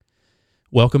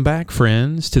Welcome back,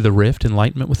 friends, to The Rift,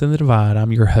 Enlightenment Within the Divide.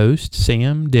 I'm your host,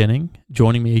 Sam Denning.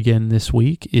 Joining me again this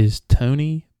week is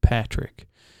Tony Patrick.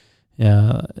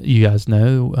 You guys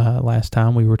know last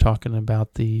time we were talking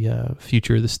about the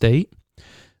future of the state.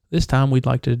 This time we'd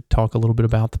like to talk a little bit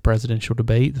about the presidential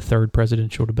debate, the third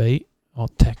presidential debate. Well,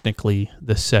 technically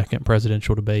the second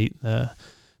presidential debate,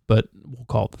 but we'll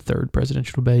call it the third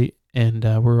presidential debate. And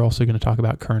we're also going to talk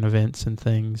about current events and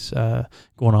things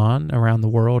going on around the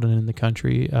world and in the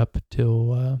country up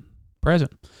till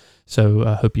present. So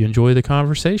I hope you enjoy the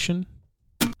conversation.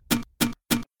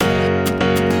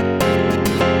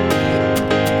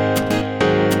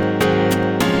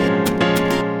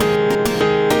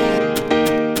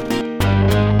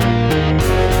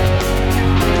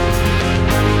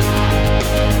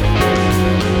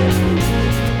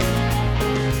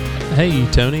 Hey,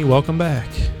 Tony, welcome back.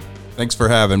 Thanks for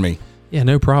having me. Yeah,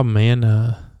 no problem, man.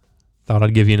 Thought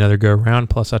I'd give you another go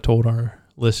around. Plus, I told our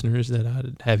listeners that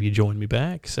I'd have you join me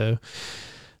back. So,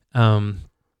 you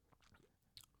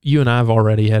and I have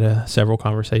already had several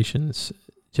conversations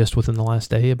just within the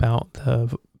last day about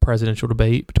the presidential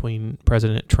debate between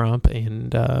President Trump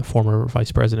and former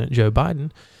Vice President Joe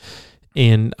Biden.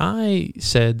 And I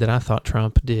said that I thought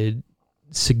Trump did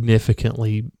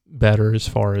significantly better as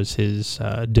far as his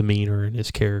demeanor and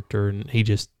his character, and he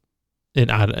just, and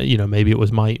I, maybe it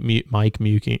was Mike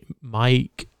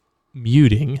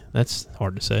muting. That's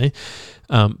hard to say,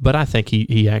 but I think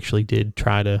he actually did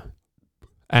try to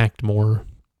act more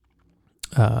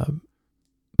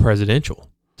presidential,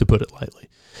 to put it lightly,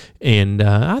 and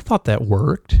I thought that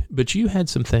worked. But you had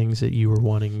some things that you were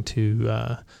wanting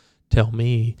to tell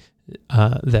me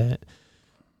that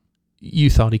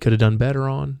you thought he could have done better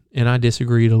on, and I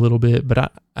disagreed a little bit,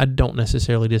 but I don't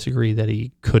necessarily disagree that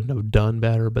he couldn't have done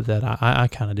better, but that I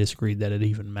kind of disagreed that it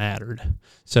even mattered.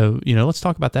 So, let's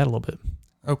talk about that a little bit.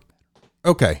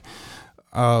 Okay.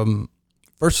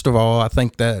 First of all, I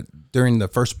think that during the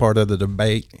first part of the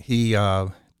debate, he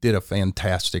did a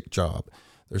fantastic job.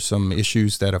 There's some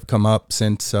issues that have come up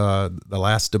since the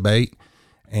last debate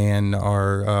and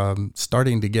are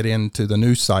starting to get into the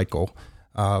news cycle.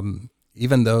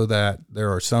 Even though that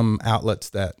there are some outlets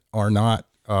that are not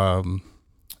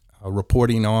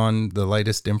reporting on the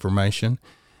latest information.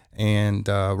 And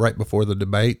right before the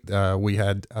debate, we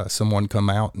had someone come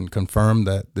out and confirm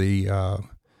that the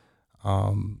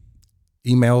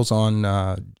emails on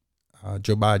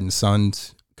Joe Biden's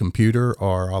son's computer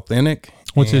are authentic.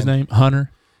 What's his name?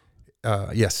 Hunter?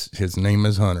 Yes, his name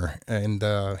is Hunter. And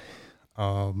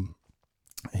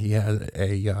he had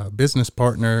a business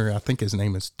partner. I think his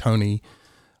name is Tony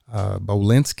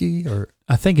Bobulinski, or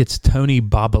I think it's Tony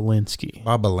Bobulinski.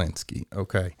 Bobulinski,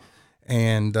 okay.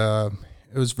 And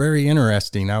it was very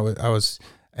interesting. I was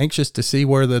anxious to see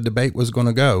where the debate was going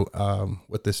to go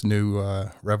with this new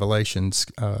revelations.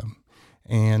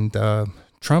 And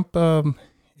Trump, I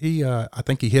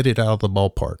think he hit it out of the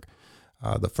ballpark.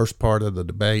 The first part of the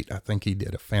debate, I think he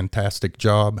did a fantastic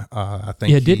job.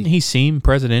 Didn't he seem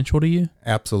presidential to you?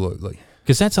 Absolutely.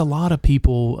 Because that's a lot of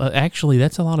people.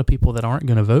 That's a lot of people that aren't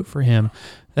going to vote for him.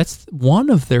 That's one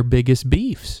of their biggest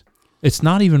beefs. It's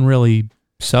not even really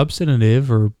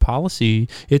substantive or policy.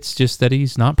 It's just that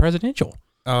he's not presidential.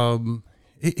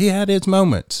 He had his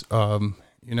moments.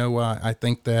 I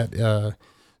think that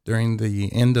during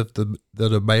the end of the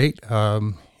debate,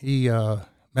 he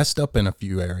messed up in a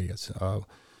few areas.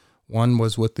 One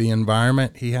was with the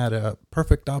environment. He had a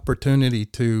perfect opportunity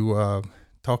to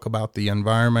talk about the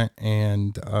environment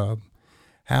and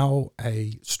how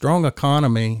a strong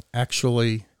economy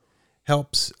actually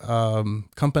helps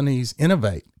companies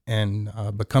innovate and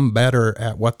become better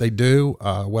at what they do,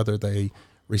 whether they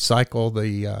recycle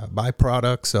the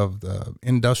byproducts of the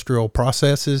industrial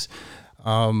processes.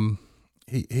 I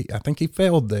think he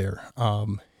failed there.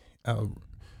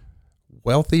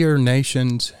 Wealthier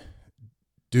nations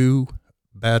do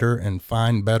better and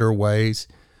find better ways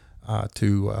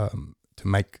to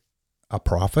make a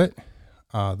profit.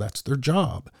 That's their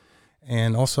job.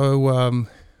 And also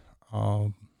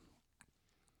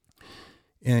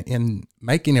in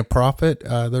making a profit,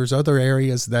 there's other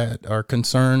areas that are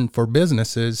concerned for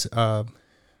businesses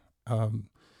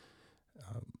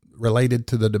related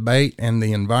to the debate and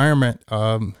the environment.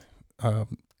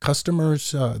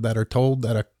 Customers that are told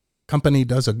that a company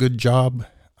does a good job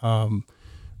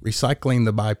recycling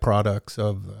the byproducts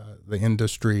of the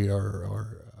industry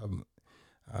or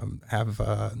have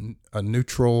a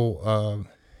neutral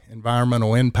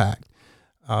environmental impact.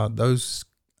 Those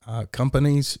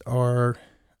companies are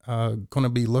going to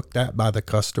be looked at by the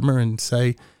customer and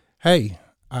say, "Hey,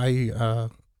 I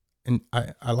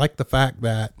like the fact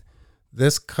that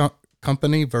this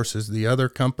company versus the other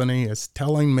company is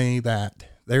telling me that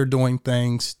they're doing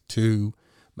things to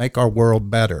make our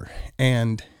world better.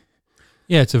 And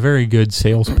yeah, it's a very good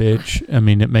sales pitch. I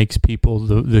mean, it makes people,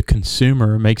 the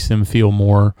consumer, makes them feel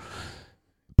more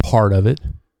part of it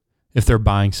if they're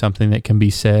buying something that can be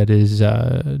said is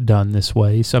done this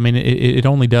way. So I mean, it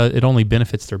only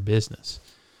benefits their business.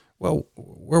 Well,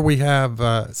 where we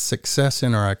have success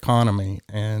in our economy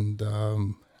and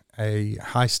a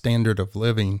high standard of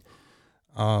living,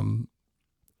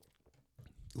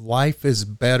 life is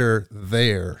better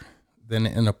there than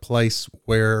in a place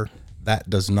where that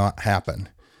does not happen.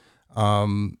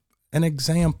 An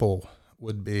example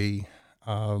would be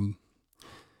that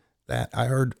I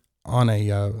heard on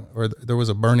or there was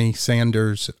a Bernie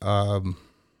Sanders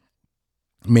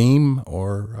meme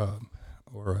or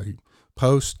a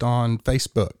post on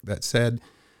Facebook that said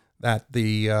that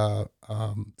the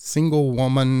single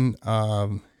woman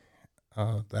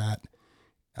that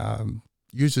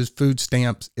uses food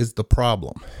stamps is the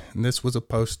problem. And this was a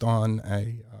post on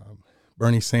a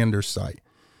Bernie Sanders site.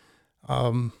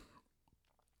 And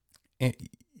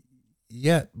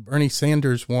yet Bernie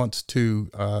Sanders wants to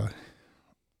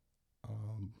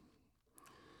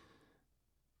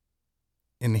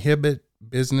inhibit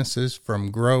businesses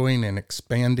from growing and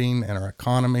expanding and our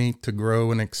economy to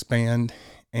grow and expand.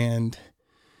 And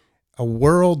a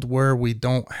world where we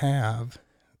don't have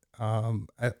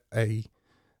a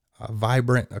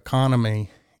vibrant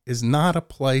economy is not a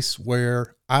place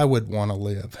where I would want to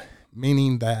live,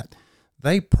 meaning that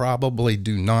they probably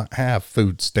do not have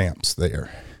food stamps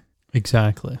there.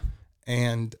 Exactly.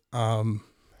 And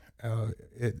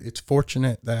it's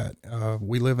fortunate that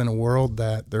we live in a world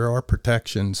that there are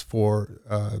protections for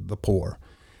the poor.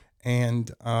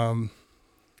 And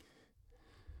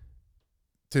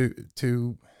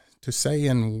to say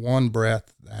in one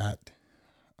breath that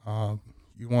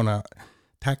you want to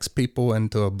tax people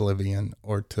into oblivion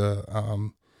or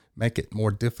to make it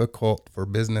more difficult for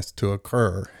business to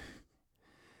occur,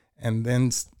 and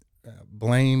then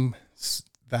blame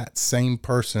that same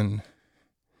person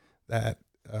that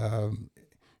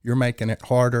you're making it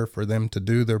harder for them to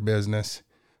do their business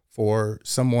for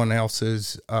someone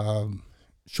else's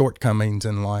shortcomings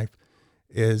in life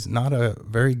is not a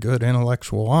very good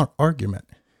intellectual argument.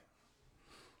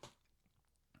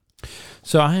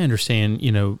 So I understand,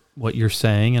 what you're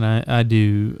saying, and I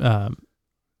do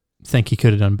think he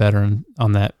could have done better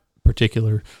on that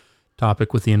particular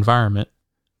topic with the environment.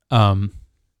 And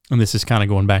this is kind of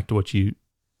going back to what you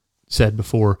said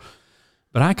before,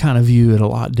 but I kind of view it a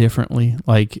lot differently.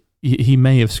 Like he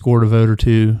may have scored a vote or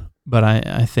two, but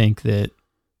I think that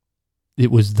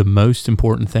it was the most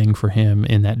important thing for him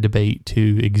in that debate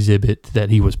to exhibit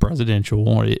that he was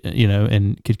presidential,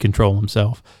 and could control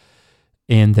himself,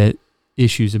 and that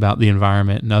issues about the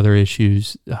environment and other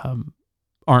issues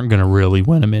aren't going to really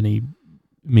win him any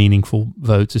meaningful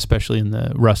votes, especially in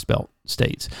the Rust Belt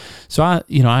states. So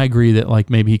I agree that like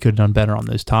maybe he could have done better on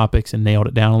those topics and nailed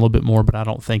it down a little bit more, but I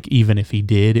don't think even if he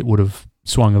did, it would have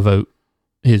swung a vote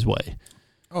his way.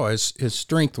 Oh, his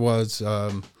strength was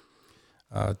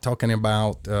talking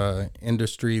about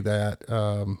industry that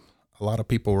a lot of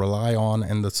people rely on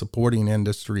and the supporting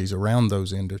industries around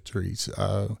those industries.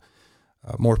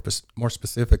 More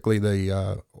specifically,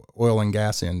 the oil and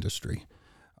gas industry.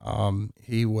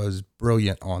 He was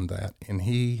brilliant on that, and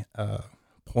he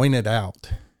pointed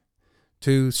out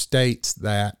two states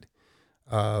that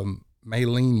may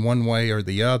lean one way or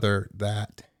the other,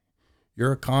 that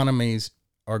your economies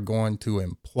are going to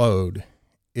implode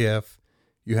if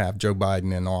you have Joe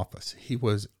Biden in office. He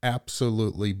was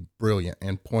absolutely brilliant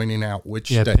in pointing out which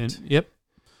states. Yep.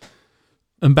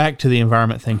 And back to the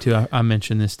environment thing too. I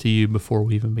mentioned this to you before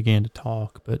we even began to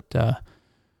talk, but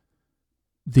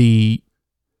the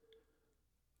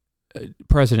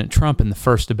President Trump in the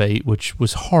first debate, which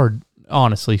was hard,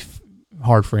 honestly,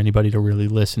 hard for anybody to really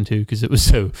listen to because it was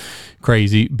so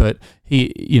crazy. But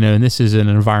he, and this is an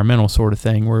environmental sort of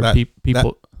thing where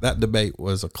people. That debate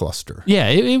was a cluster. Yeah,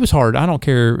 it was hard. I don't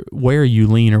care where you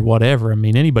lean or whatever. I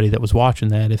mean, anybody that was watching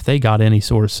that, if they got any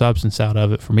sort of substance out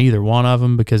of it from either one of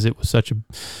them, because it was such a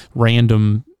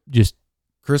random, just.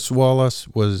 Chris Wallace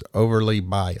was overly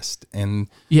biased, and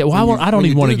yeah. Well, I don't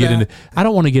even want to get into. I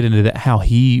don't want to get into that how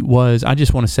he was. I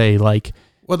just want to say like.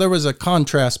 Well, there was a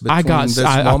contrast between this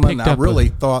woman. I really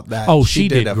thought that she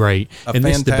did great in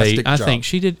this debate. I job. think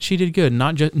she did good.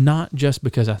 Not just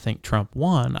because I think Trump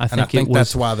won. I think it was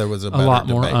that's why there was a lot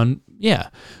more. debate.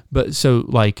 But so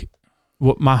like,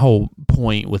 what my whole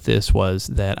point with this was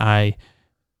that I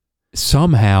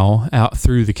somehow out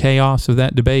through the chaos of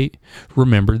that debate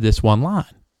remembered this one line,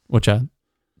 which I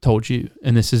told you,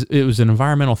 and it was an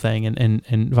environmental thing,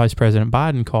 and Vice President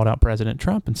Biden called out President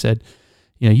Trump and said,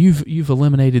 you've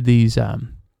eliminated these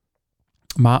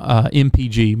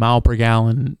MPG, mile per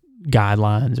gallon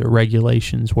guidelines or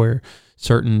regulations where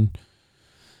certain,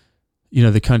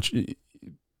 the country,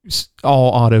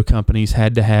 all auto companies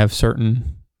had to have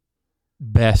certain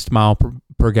best mile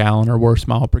per gallon or worst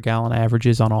mile per gallon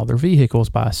averages on all their vehicles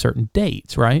by certain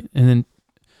dates, right? And then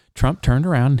Trump turned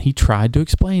around and he tried to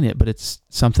explain it, but it's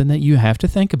something that you have to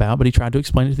think about, but he tried to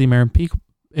explain it to the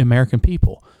American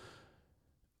people.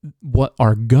 What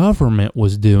our government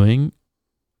was doing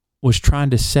was trying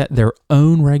to set their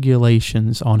own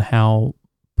regulations on how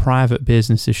private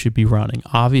businesses should be running.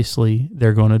 Obviously,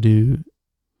 they're going to do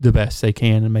the best they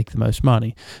can and make the most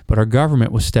money, but our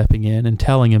government was stepping in and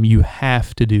telling them, you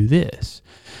have to do this.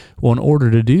 Well, in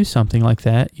order to do something like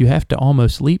that, you have to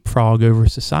almost leapfrog over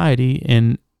society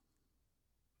in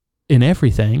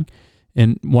everything.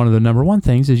 And one of the number one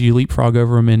things is you leapfrog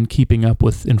over them in keeping up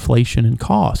with inflation and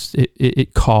costs.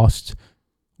 It costs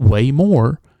way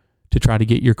more to try to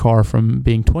get your car from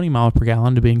being 20 miles per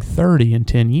gallon to being 30 in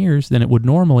 10 years than it would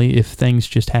normally if things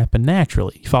just happen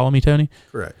naturally. You follow me, Tony?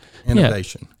 Correct.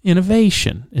 Innovation. Yeah.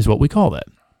 Innovation is what we call that.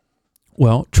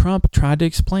 Well, Trump tried to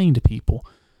explain to people,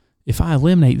 if I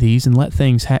eliminate these and let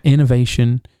things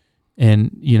innovation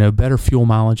and, better fuel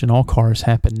mileage in all cars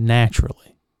happen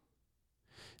naturally,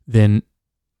 then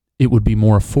it would be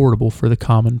more affordable for the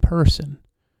common person.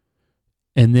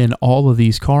 And then all of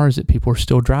these cars that people are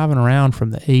still driving around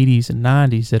from the 80s and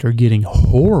 90s that are getting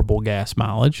horrible gas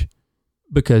mileage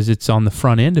because it's on the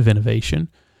front end of innovation,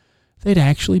 they'd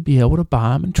actually be able to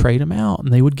buy them and trade them out,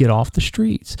 and they would get off the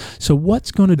streets. So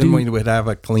what's going to do... Then we would have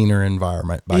a cleaner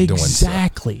environment by doing so.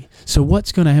 Exactly. So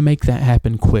what's going to make that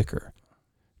happen quicker?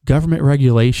 Government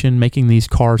regulation, making these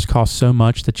cars cost so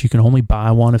much that you can only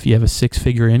buy one if you have a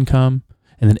 6-figure income,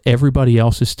 and then everybody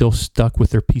else is still stuck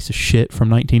with their piece of shit from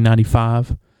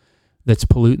 1995 that's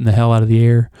polluting the hell out of the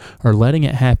air, or letting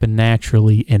it happen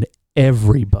naturally and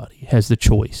everybody has the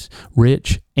choice,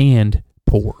 rich and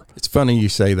poor. It's funny you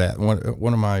say that.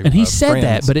 One of my and he said friends,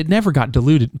 that, but it never got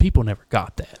diluted. People never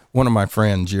got that. One of my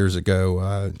friends years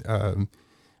ago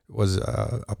was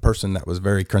a person that was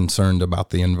very concerned about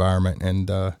the environment, and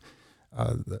the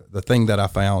thing that I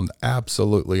found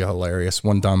absolutely hilarious.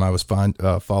 One time I was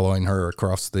following her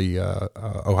across the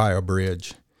Ohio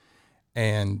Bridge,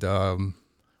 and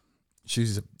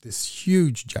she's this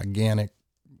huge, gigantic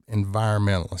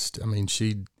environmentalist. I mean,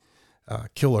 she'd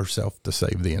kill herself to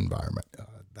save the environment.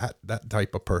 That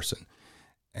type of person.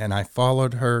 And I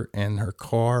followed her, and her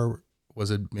car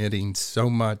was emitting so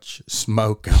much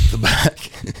smoke out the back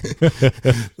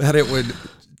that it would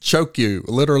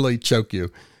literally choke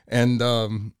you. And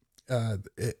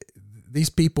these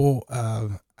people,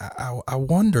 I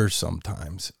wonder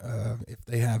sometimes if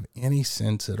they have any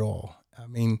sense at all. I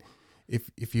mean,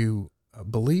 if you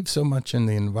believe so much in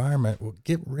the environment, well,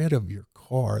 get rid of your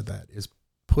car that is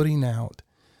putting out,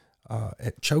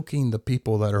 choking the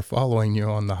people that are following you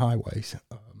on the highways,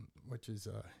 which is,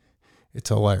 it's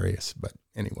hilarious. But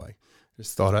anyway,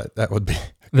 just thought that would be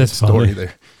a good story funny.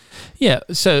 There. Yeah.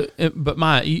 So,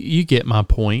 but you get my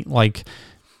point. Like,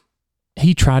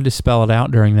 he tried to spell it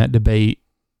out during that debate,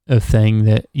 a thing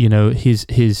that,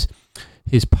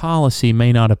 his policy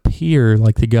may not appear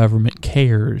like the government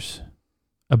cares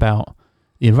about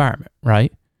the environment,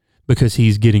 right? Because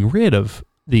he's getting rid of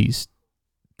these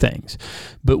things.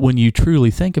 But when you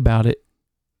truly think about it,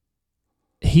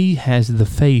 he has the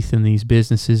faith in these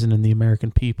businesses and in the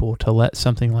American people to let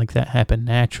something like that happen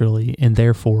naturally, and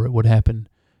therefore it would happen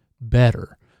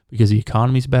better because the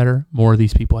economy's better, more of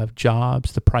these people have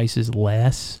jobs, the price is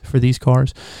less for these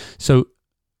cars. So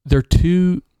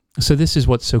this is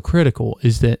what's so critical,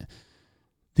 is that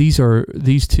this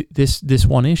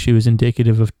one issue is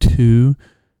indicative of two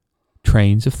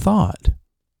trains of thought.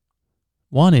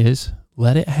 One is,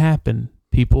 let it happen.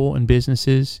 People and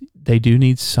businesses, they do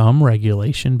need some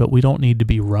regulation, but we don't need to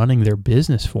be running their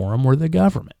business for them. We're the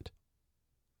government.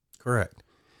 Correct.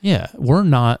 Yeah, we're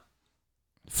not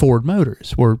Ford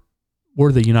Motors. We're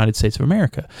the United States of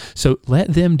America. So let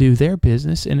them do their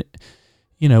business, and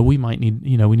we might need,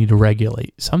 we need to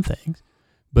regulate some things.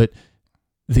 But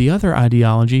the other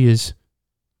ideology is,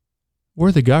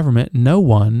 we're the government. No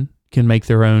one can make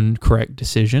their own correct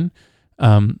decision.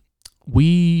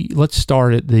 Let's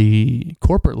start at the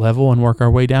corporate level and work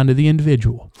our way down to the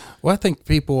individual. Well, I think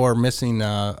people are missing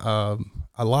a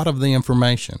lot of the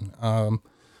information.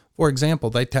 For example,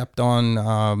 they tapped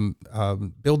on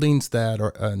buildings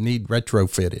that need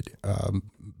retrofitted,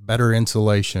 better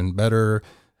insulation, better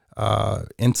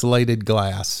insulated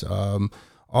glass,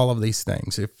 all of these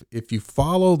things. If you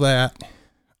follow that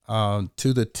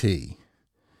to the T,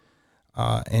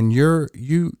 and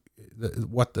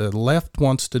what the left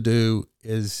wants to do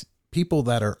is people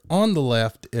that are on the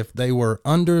left, if they were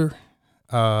under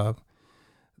the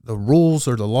rules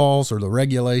or the laws or the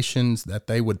regulations that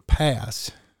they would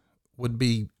pass, would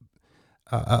be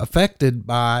affected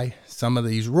by some of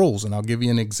these rules. And I'll give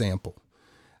you an example.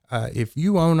 If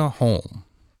you own a home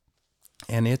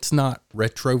and it's not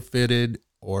retrofitted,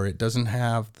 or it doesn't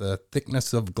have the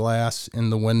thickness of glass in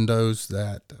the windows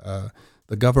that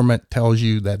the government tells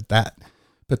you that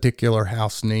particular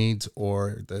house needs,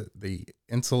 or the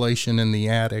insulation in the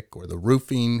attic or the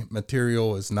roofing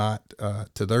material is not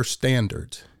to their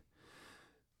standards,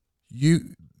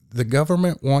 the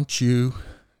government wants you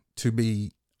to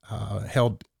be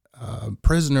held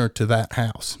prisoner to that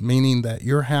house, meaning that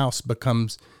your house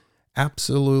becomes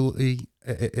absolutely,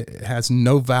 it has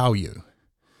no value.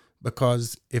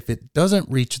 Because if it doesn't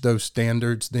reach those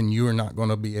standards, then you are not going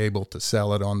to be able to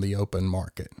sell it on the open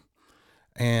market.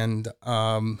 And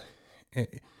I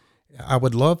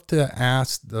would love to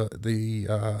ask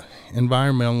the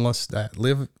environmentalist that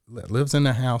lives in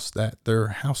a house that their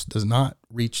house does not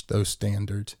reach those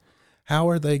standards, how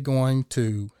are they going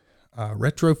to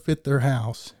retrofit their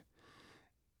house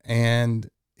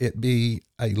and it be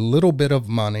a little bit of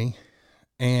money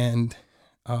and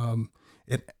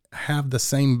it have the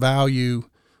same value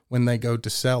when they go to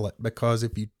sell it? Because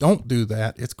if you don't do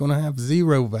that, it's going to have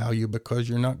zero value, because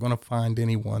you're not going to find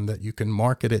anyone that you can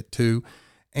market it to,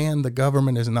 and the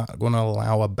government is not going to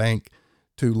allow a bank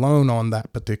to loan on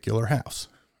that particular house.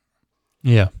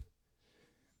 Yeah.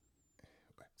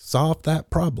 Solve that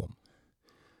problem.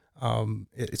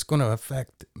 It's going to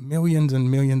affect millions and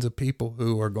millions of people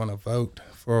who are going to vote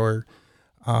for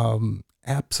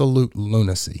absolute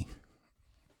lunacy.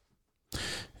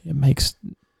 It's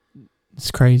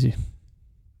crazy.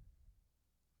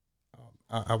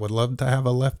 I would love to have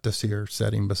a leftist here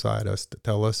sitting beside us to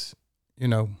tell us,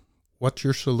 what's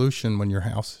your solution when your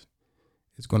house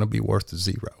is going to be worth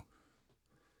zero?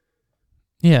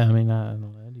 Yeah, I mean, I don't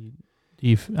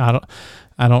know.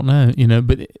 I don't know,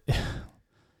 but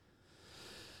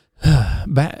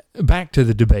back to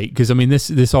the debate, because I mean,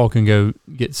 this all can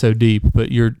get so deep,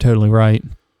 but you're totally right.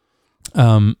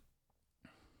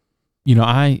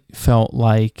 I felt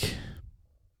like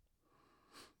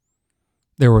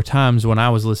there were times when I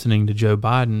was listening to Joe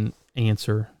Biden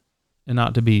answer, and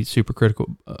not to be super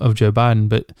critical of Joe Biden,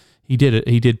 but he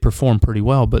did perform pretty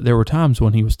well. But there were times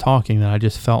when he was talking that I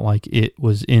just felt like it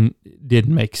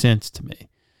didn't make sense to me.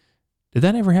 Did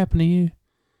that ever happen to you?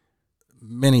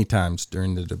 Many times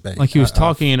during the debate. Like he was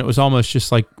talking and it was almost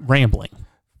just like rambling.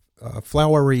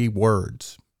 Flowery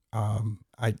words.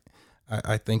 I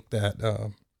think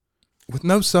that with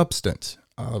no substance.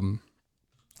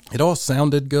 It all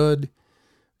sounded good,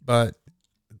 but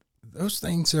those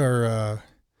things are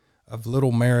of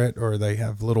little merit, or they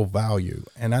have little value.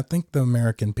 And I think the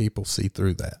American people see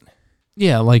through that.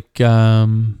 Yeah, like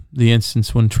the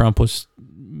instance when Trump was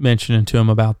mentioning to him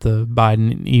about the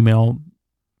Biden email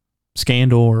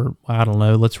scandal, or I don't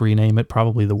know, let's rename it,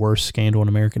 probably the worst scandal in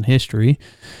American history.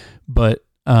 But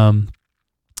Biden,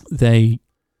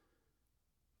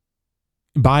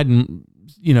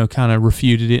 kind of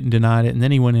refuted it and denied it. And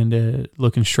then he went into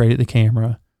looking straight at the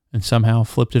camera and somehow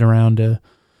flipped it around to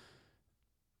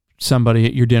somebody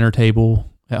at your dinner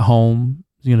table at home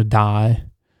is going to die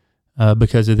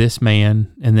because of this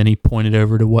man. And then he pointed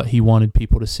over to what he wanted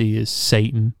people to see as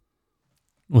Satan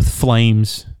with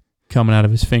flames coming out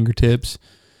of his fingertips.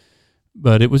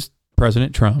 But it was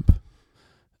President Trump.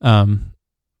 And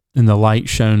the light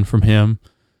shone from him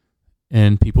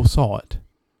and people saw it,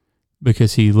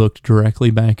 because he looked directly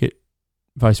back at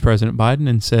Vice President Biden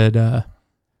and said,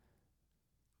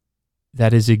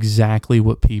 that is exactly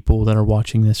what people that are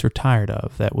watching this are tired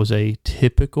of. That was a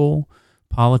typical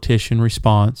politician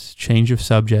response, change of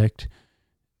subject,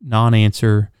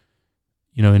 non-answer,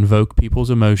 invoke people's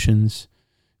emotions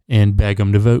and beg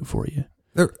them to vote for you.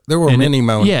 There were many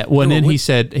moments. Yeah, well, and then he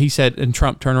said, and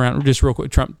Trump turned around, just real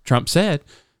quick, Trump said,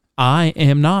 I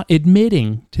am not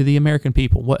admitting to the American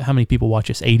people. How many people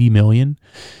watch us? 80 million.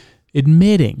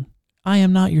 Admitting, I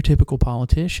am not your typical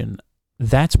politician.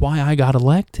 That's why I got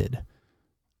elected.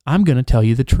 I'm going to tell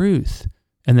you the truth.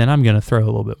 And then I'm going to throw a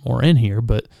little bit more in here,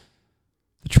 but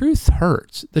the truth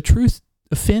hurts. The truth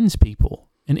offends people.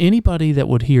 And anybody that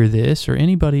would hear this, or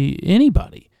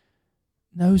anybody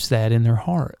knows that in their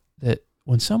heart, that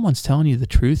when someone's telling you the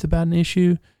truth about an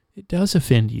issue, it does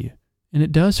offend you and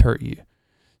it does hurt you.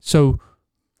 So,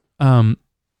 I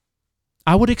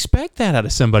would expect that out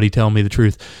of somebody telling me the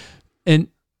truth. And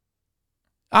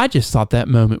I just thought that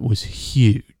moment was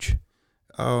huge.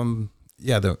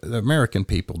 Yeah, the American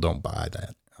people don't buy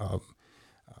that.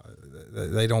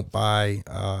 They don't buy.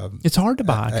 It's hard to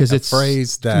buy because it's a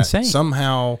phrase that insane.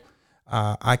 Somehow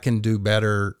I can do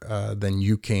better than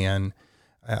you can.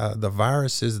 The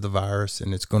virus is the virus,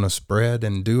 and it's going to spread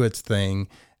and do its thing.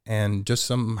 And just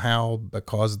somehow,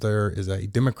 because there is a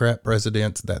Democrat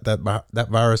president, that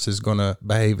virus is going to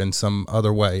behave in some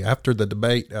other way. After the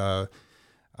debate, Donna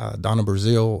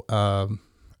Brazile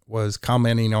was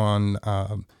commenting on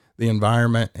the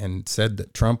environment and said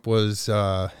that Trump has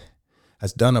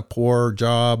done a poor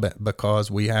job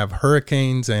because we have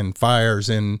hurricanes and fires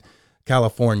in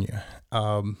California.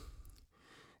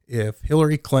 If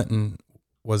Hillary Clinton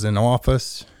was in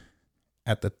office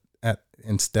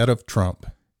instead of Trump,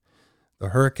 the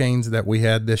hurricanes that we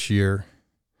had this year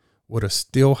would have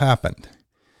still happened.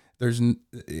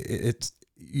 It's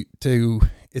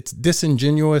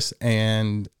disingenuous,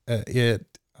 and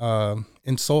it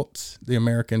insults the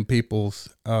American people's.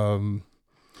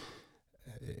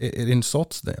 It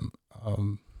insults them.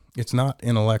 It's not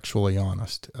intellectually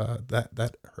honest.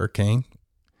 That hurricane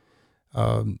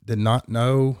did not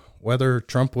know whether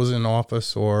Trump was in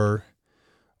office or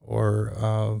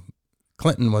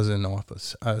Clinton was in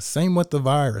office. Same with the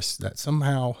virus. That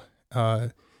somehow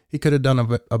he could have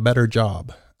done a better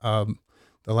job. The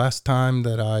last time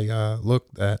that I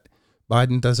looked, that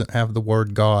Biden doesn't have the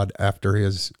word God after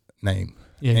his name.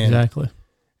 Yeah, exactly.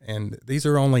 And these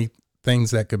are only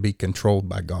things that could be controlled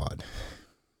by God.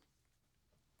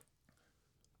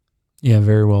 Yeah,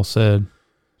 very well said.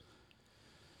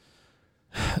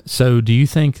 So do you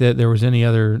think that there was any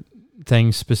other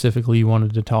things specifically you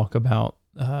wanted to talk about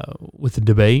with the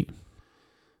debate?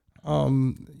 I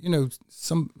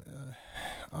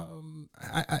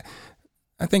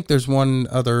think there's one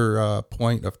other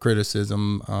point of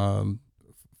criticism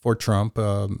for Trump.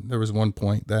 There was one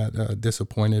point that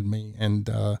disappointed me, and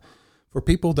for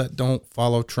people that don't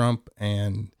follow Trump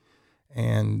and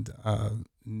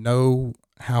know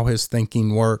how his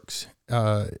thinking works,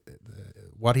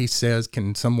 what he says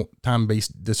can sometimes be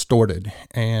distorted.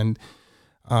 And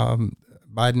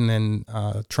Biden and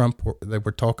Trump, they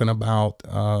were talking about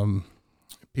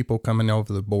people coming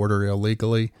over the border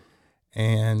illegally,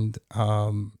 and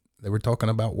they were talking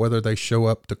about whether they show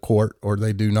up to court or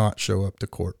they do not show up to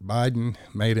court. Biden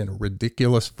made a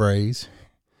ridiculous phrase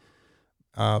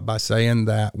by saying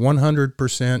that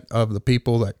 100% of the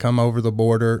people that come over the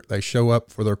border, they show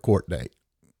up for their court date.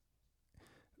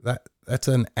 That's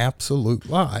an absolute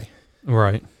lie.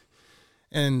 Right.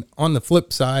 And on the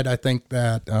flip side, I think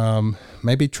that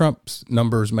maybe Trump's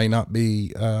numbers may not be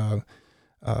the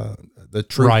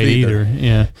truth right either.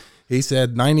 Yeah. He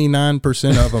said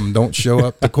 99% of them don't show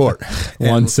up to court.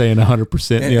 One saying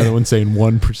 100%, the other one saying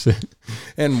 1%.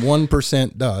 And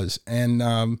 1% does. And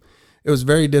it was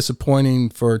very disappointing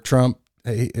for Trump.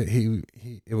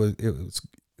 It was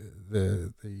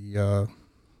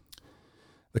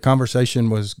the conversation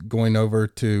was going over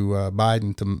to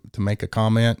Biden to make a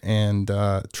comment, and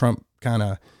Trump kind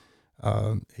of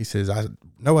he says, "I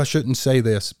know I shouldn't say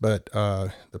this, but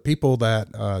the people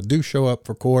that do show up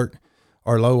for court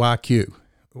are low IQ."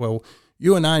 Well,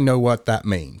 you and I know what that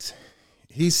means.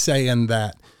 He's saying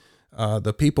that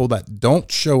the people that don't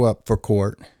show up for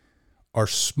court are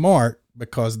smart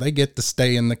because they get to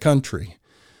stay in the country.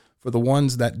 For the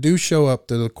ones that do show up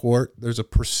to the court, there's a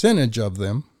percentage of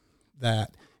them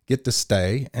that get to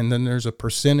stay, and then there's a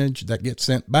percentage that get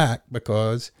sent back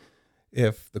because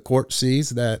if the court sees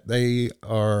that they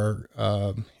are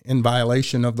in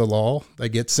violation of the law, they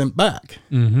get sent back.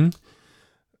 Mm-hmm.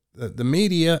 The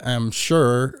media, I'm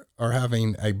sure, are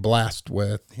having a blast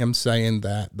with him saying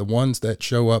that the ones that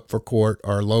show up for court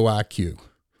are low IQ.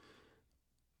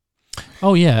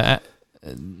 Oh, yeah,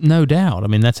 no doubt. I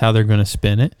mean, that's how they're going to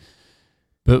spin it.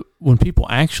 But when people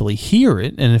actually hear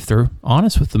it, and if they're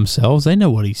honest with themselves, they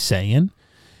know what he's saying.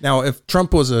 Now, if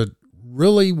Trump was a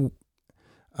really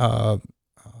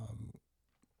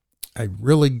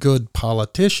good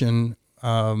politician,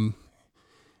 it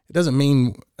doesn't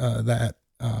mean that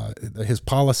his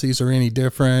policies are any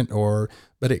different,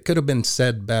 but it could have been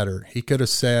said better. He could have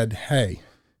said, "Hey,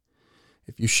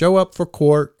 if you show up for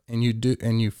court and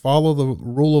you follow the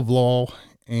rule of law,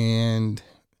 and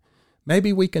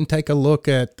maybe we can take a look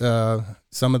at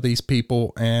some of these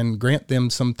people and grant them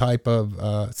some type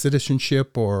of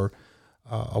citizenship or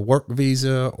a work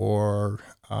visa, or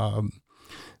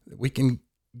we can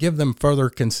give them further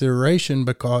consideration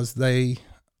because they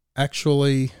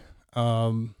actually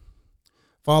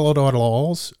followed our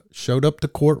laws, showed up to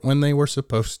court when they were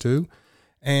supposed to,"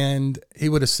 and he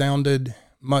would have sounded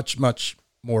much, much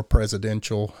more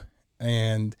presidential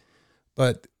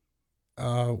But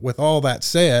with all that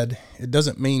said, it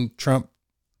doesn't mean Trump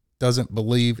doesn't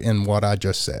believe in what I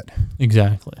just said.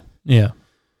 Exactly. Yeah.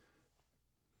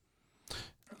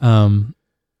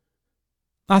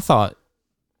 I thought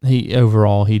he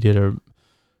did a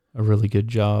really good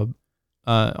job.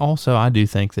 Also, I do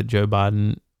think that Joe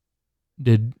Biden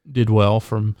did well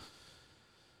from,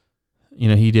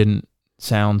 he didn't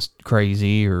sound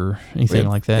crazy or anything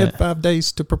like that. He had 5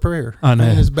 days to prepare I know.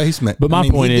 in his basement. But my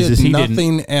point is he did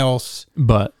nothing else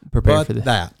but prepare but for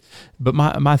that. But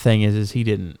my thing is he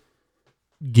didn't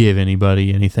give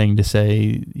anybody anything to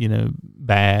say,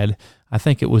 bad. I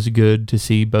think it was good to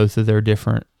see both of their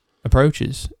different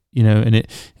approaches, and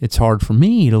it's hard for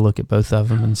me to look at both of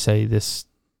them and say this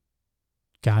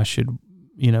guy should,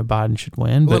 Biden should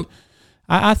win. But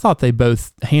I thought they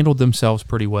both handled themselves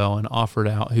pretty well and offered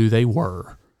out who they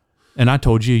were. And I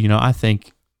told you, I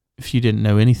think if you didn't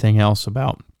know anything else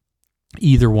about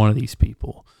either one of these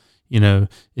people,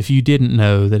 if you didn't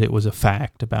know that it was a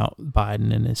fact about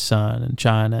Biden and his son and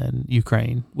China and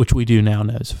Ukraine, which we do now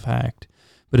know is a fact,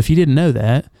 but if you didn't know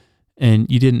that and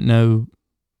you didn't know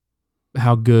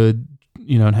how good,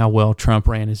 and how well Trump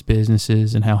ran his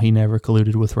businesses and how he never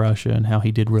colluded with Russia and how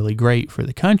he did really great for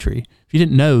the country, if you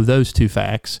didn't know those two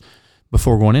facts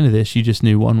before going into this, you just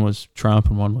knew one was Trump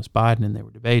and one was Biden and they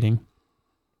were debating,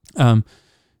 and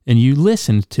you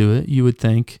listened to it, you would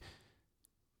think,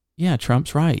 yeah,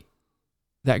 Trump's right.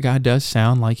 That guy does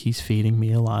sound like he's feeding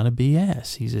me a line of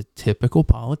BS. He's a typical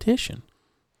politician.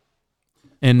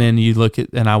 And then you look at,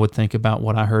 and I would think about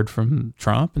what I heard from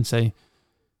Trump and say,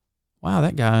 wow,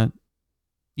 that guy,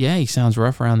 yeah, he sounds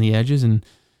rough around the edges and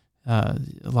a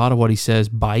lot of what he says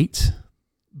bites,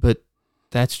 but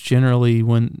that's generally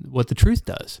what the truth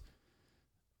does.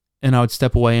 And I would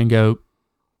step away and go,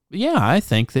 yeah, I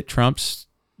think that Trump's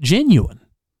genuine.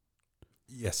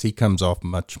 Yes, he comes off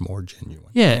much more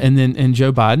genuine. Yeah, and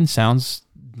Joe Biden sounds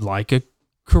like a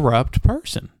corrupt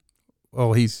person.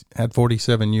 Well, he's had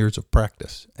 47 years of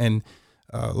practice, and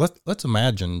let's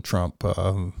imagine Trump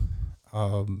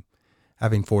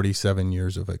having 47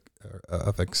 years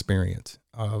of experience.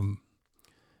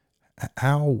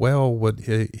 How well would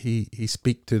he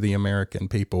speak to the American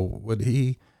people? Would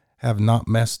he have not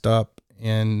messed up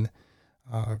in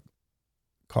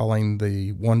calling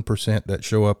the 1% that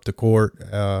show up to court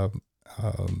low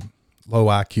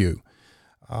IQ?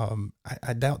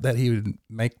 I doubt that he would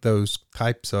make those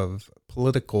types of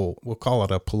we'll call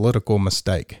it a political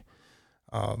mistake.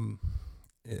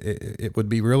 It would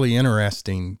be really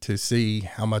interesting to see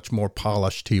how much more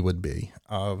polished he would be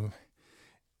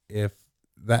if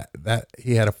that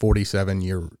he had a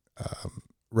 47-year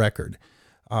record.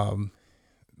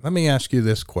 Let me ask you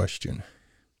this question.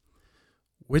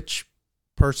 Which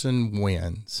person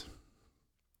wins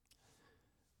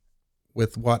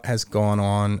with what has gone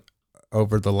on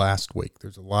over the last week?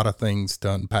 There's a lot of things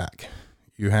to unpack.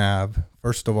 You have,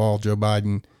 first of all, Joe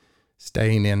Biden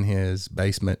staying in his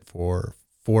basement for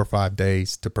 4 or 5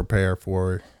 days to prepare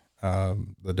for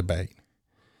the debate.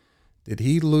 Did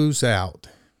he lose out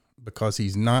because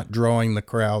he's not drawing the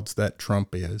crowds that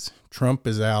Trump is? Trump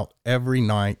is out every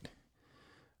night,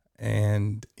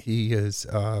 and he is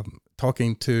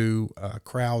talking to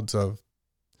crowds of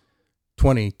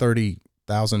 20,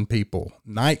 30,000 people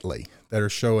nightly that are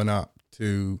showing up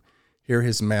to hear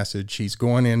his message. He's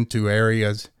going into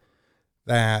areas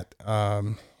that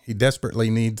he desperately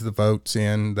needs the votes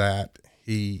in, that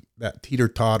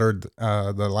teeter-tottered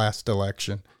the last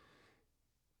election.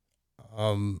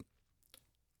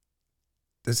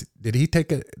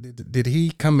 Did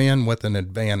he come in with an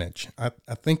advantage?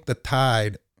 I think the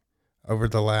tide over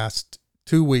the last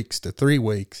 2 weeks to 3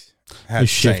 weeks has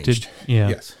shifted. Changed. Yeah.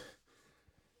 Yes.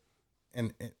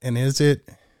 And is it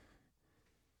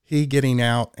he getting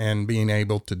out and being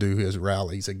able to do his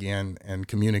rallies again and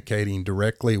communicating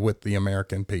directly with the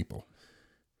American people?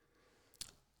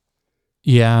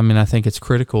 Yeah, I mean, I think it's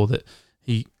critical that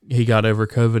he got over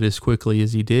COVID as quickly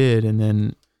as he did, and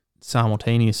then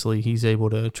simultaneously he's able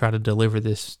to try to deliver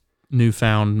this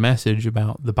newfound message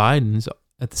about the Bidens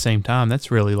at the same time. That's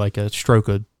really like a stroke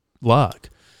of luck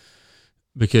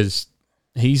because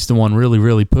he's the one really,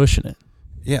 really pushing it.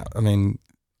 Yeah, I mean,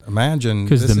 imagine.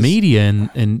 Because the media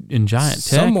and giant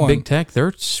tech, big tech,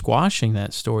 they're squashing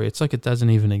that story. It's like it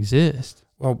doesn't even exist.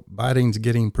 Well, Biden's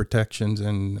getting protections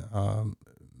in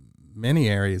many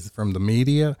areas from the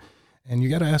media, and you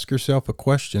got to ask yourself a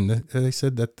question. They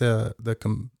said that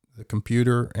the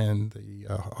computer and the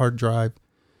hard drive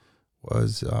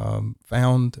was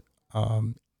found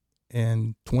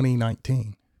in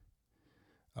 2019.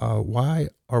 Why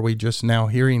are we just now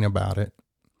hearing about it?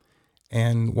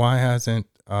 And why hasn't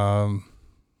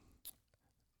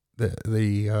the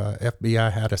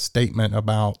FBI had a statement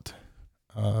about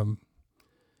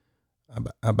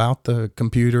the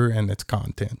computer and its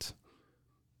contents.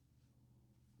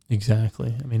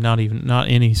 Exactly. I mean, not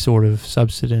any sort of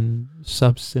substantive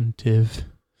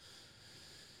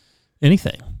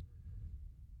anything.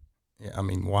 Yeah, I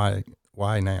mean, why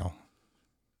now?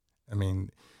 I mean,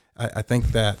 I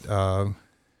think that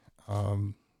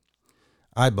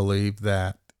I believe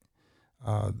that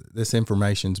this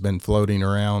information's been floating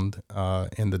around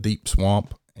in the deep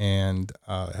swamp and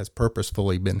has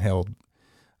purposefully been held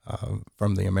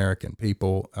from the American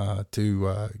people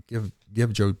to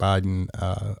give Joe Biden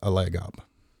a leg up.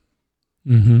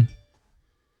 Mm-hmm.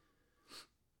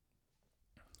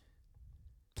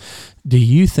 Do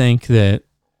you think that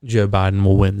Joe Biden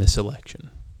will win this election?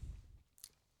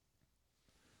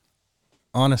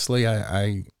 Honestly,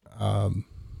 the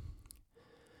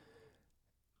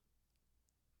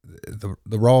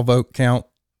raw vote count,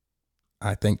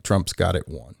 I think Trump's got it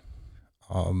won.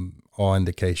 All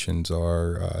indications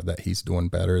are that he's doing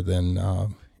better than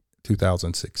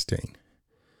 2016.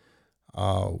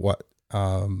 What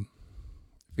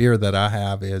fear that I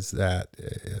have is that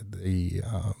the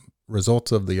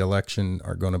results of the election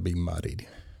are going to be muddied.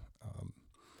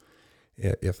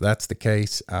 If that's the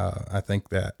case, I think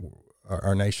that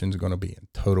our nation's going to be in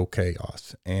total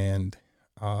chaos. And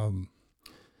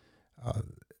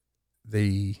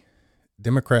the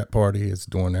Democrat Party is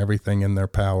doing everything in their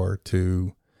power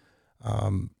to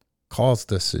cause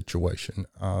this situation.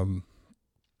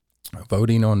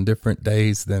 Voting on different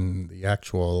days than the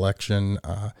actual election.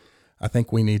 I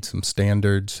think we need some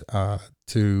standards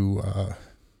to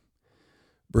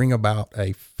bring about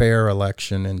a fair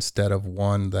election instead of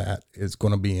one that is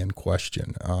going to be in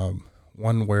question.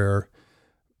 One where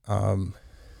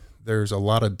there's a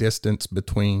lot of distance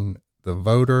between the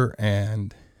voter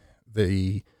and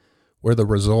where the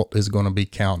result is going to be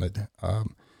counted.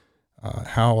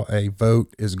 How a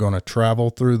vote is going to travel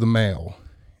through the mail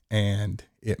and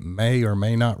it may or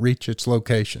may not reach its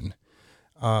location.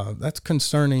 That's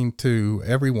concerning to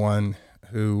everyone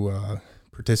who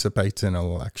participates in an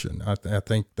election. I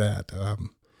think that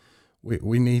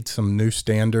we need some new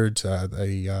standards.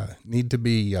 They need to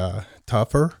be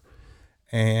tougher,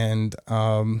 and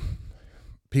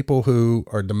people who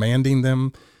are demanding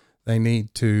them, they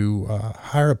need to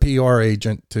hire a PR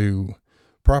agent to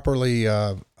properly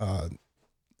tell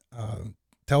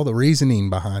the reasoning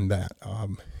behind that.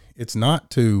 It's not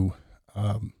to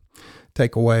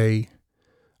take away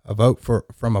a vote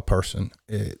from a person.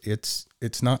 It's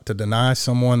not to deny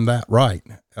someone that right.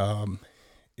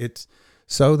 It's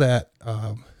so that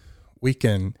we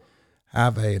can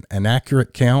have an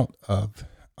accurate count of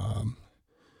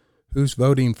who's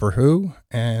voting for who,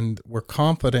 and we're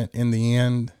confident in the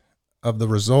end of the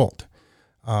result.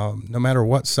 No matter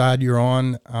what side you're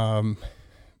on,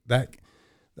 that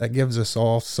gives us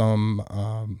all some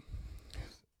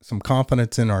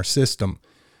confidence in our system.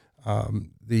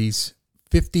 These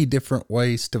 50 different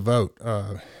ways to vote,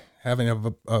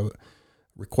 having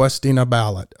requesting a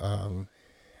ballot,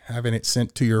 having it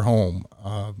sent to your home.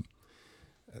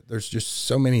 There's just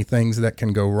so many things that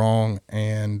can go wrong,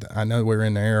 and I know we're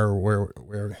in an era where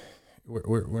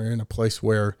we're in a place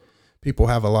where people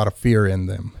have a lot of fear in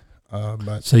them.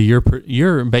 But so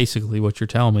you're basically, what you're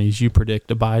telling me is you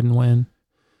predict a Biden win?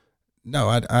 No,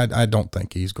 I don't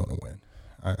think he's going to win.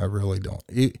 I really don't.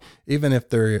 Even if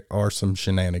there are some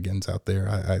shenanigans out there,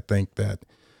 I think that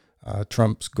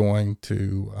Trump's going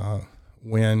to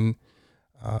win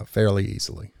fairly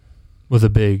easily. With a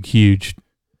big, huge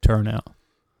turnout.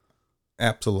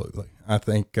 Absolutely. I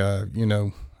think, I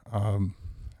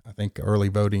think early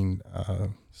voting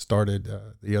started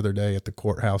the other day at the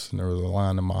courthouse, and there was a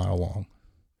line a mile long.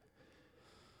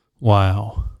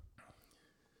 Wow.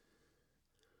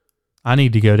 I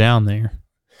need to go down there.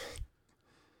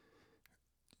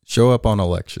 Show up on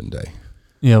election day.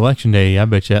 Yeah, election day, I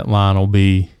bet you that line will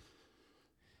be...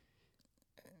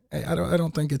 I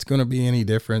don't think it's going to be any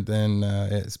different than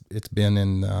it's been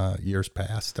in years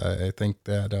past. I think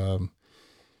that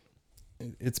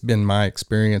it's been my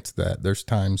experience that there's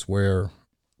times where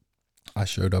I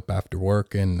showed up after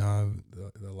work and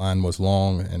the line was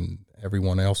long and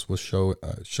everyone else was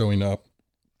showing up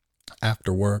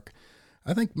after work.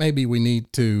 I think maybe we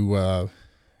need to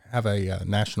have a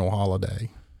national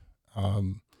holiday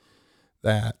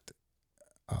that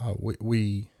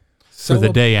we for the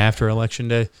day after election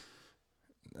day.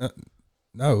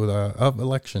 No, of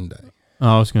election day.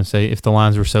 Oh, I was going to say, if the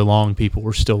lines were so long, people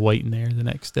were still waiting there the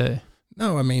next day.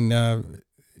 No, I mean,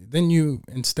 then you,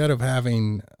 instead of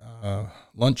having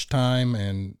lunchtime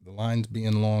and the lines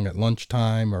being long at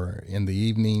lunchtime or in the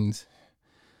evenings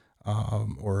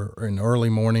or in early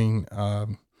morning,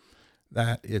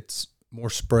 that it's more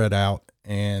spread out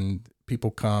and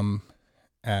people come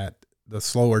at the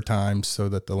slower times so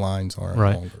that the lines aren't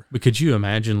longer. But could you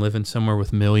imagine living somewhere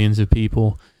with millions of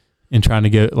people and trying to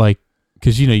go, like,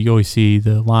 because, you always see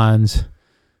the lines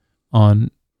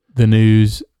on the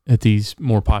news at these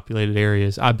more populated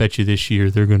areas. I bet you this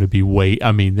year they're going to be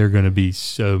they're going to be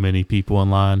so many people in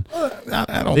line.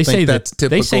 I don't think that's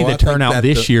typical. They say the turnout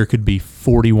this year could be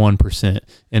 41%,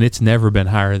 and it's never been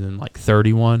higher than like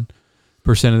 31%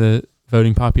 of the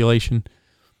voting population.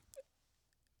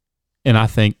 And I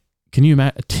think, can you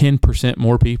imagine 10%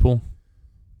 more people?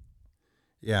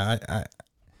 Yeah,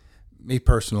 me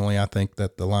personally, I think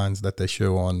that the lines that they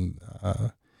show on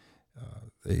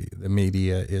the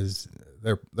media it's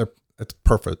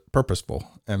purposeful.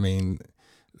 I mean,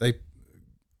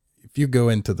 if you go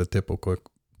into the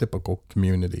typical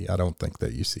community, I don't think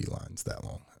that you see lines that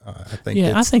long. I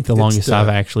think the longest I've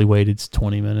actually waited is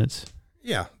 20 minutes.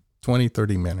 Yeah, 20,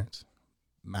 30 minutes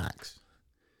max.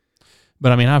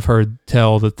 But I mean, I've heard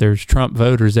tell that there's Trump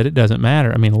voters that it doesn't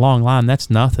matter. I mean, a long line, that's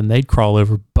nothing. They'd crawl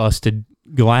over busted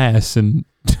glass and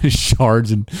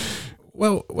shards and.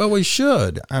 Well, we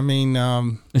should. I mean,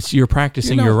 you're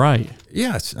practicing your right.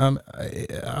 Yes.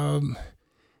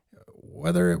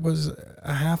 Whether it was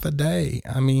a half a day,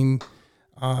 I mean,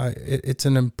 it's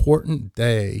an important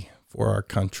day for our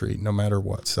country, no matter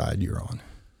what side you're on.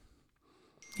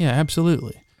 Yeah,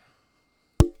 absolutely.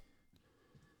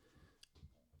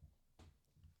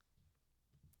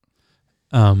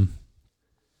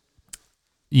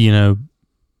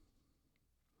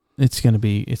 It's gonna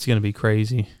be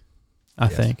crazy. I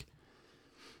think.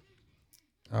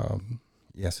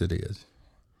 Yes, it is.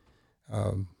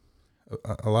 A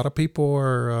lot of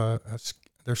people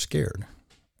they're scared.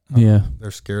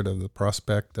 They're scared of the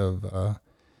prospect of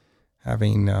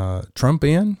having Trump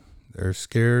in. They're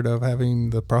scared of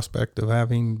having the prospect of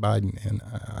having Biden in.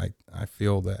 I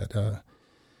feel that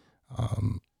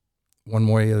one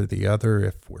way or the other,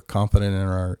 if we're confident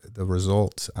in the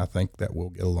results, I think that we'll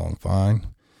get along fine.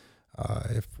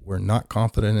 If we're not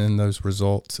confident in those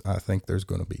results, I think there's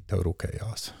going to be total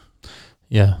chaos.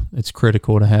 Yeah, it's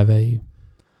critical to have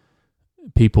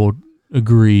people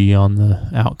agree on the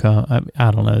outcome. I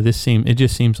don't know. It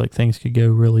just seems like things could go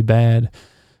really bad, and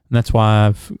that's why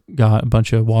I've got a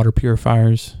bunch of water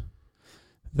purifiers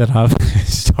that I've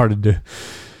started to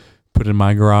put in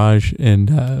my garage and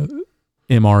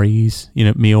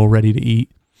MREs, meal ready to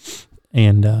eat,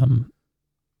 and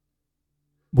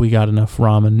we got enough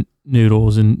ramen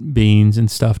noodles and beans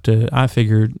and stuff I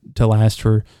figured to last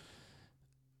for,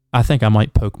 I think I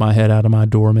might poke my head out of my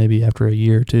door maybe after a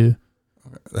year or two.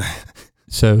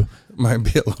 So might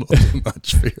be a little too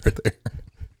much fear there.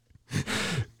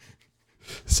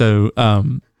 So,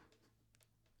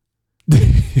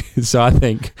 so I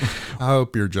think, I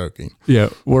hope you're joking. Yeah,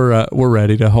 we're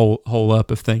ready to hole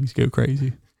up if things go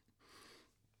crazy.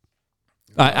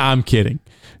 I'm kidding.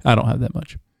 I don't have that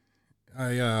much.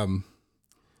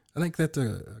 I think that's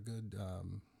a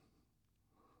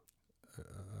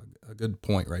good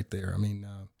point right there. I mean,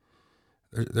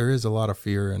 there is a lot of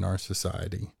fear in our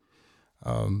society.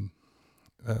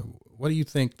 What do you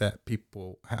think that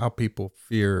how people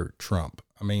fear Trump?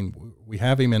 I mean, we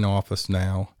have him in office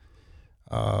now.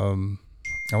 I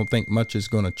don't think much is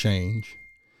going to change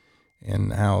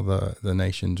in how the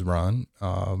nation's run.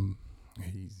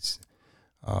 He's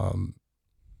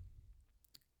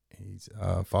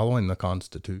following the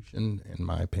Constitution, in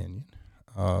my opinion.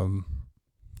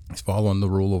 He's following the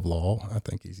rule of law. I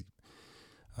think he's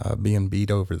being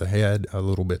beat over the head a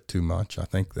little bit too much. I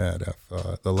think that if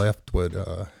the left would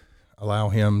allow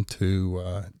him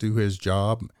to do his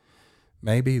job,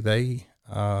 maybe they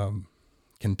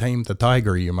can tame the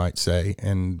tiger, you might say,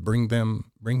 and bring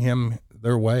him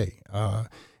their way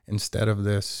instead of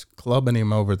this clubbing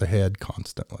him over the head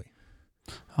constantly.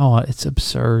 Oh, it's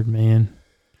absurd, man.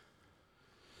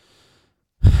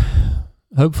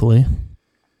 Hopefully.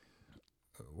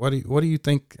 What do you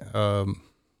think? I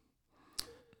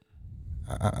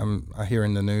hear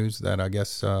in the news that I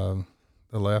guess the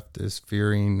left is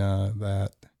fearing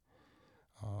that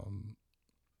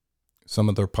some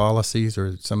of their policies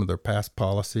or some of their past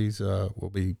policies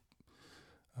will be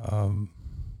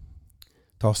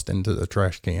tossed into the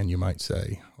trash can, you might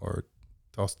say, or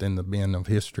tossed in the bin of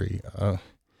history.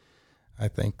 I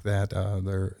think that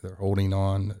they're holding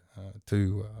on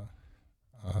to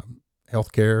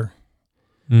health care.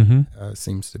 Mm-hmm.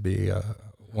 Seems to be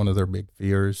one of their big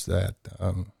fears, that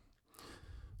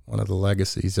one of the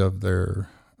legacies of their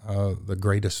the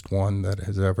greatest one that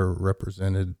has ever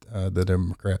represented the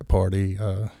Democrat Party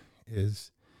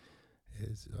is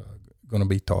going to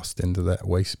be tossed into that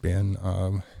waste bin.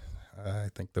 I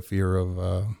think the fear of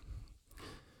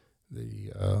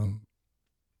the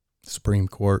Supreme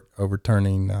Court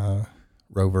overturning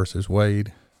Roe versus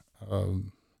Wade.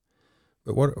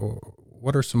 But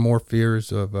what are some more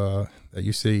fears of that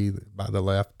you see by the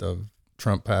left of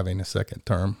Trump having a second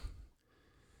term?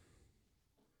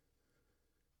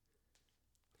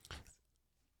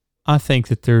 I think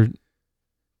that they're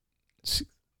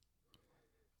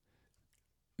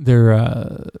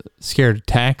scared of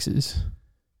taxes.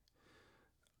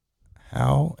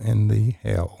 How in the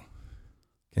hell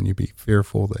can you be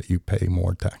fearful that you pay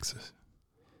more taxes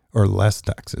or less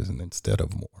taxes instead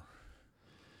of more?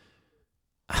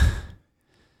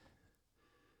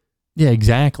 Yeah,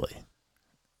 exactly.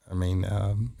 I mean,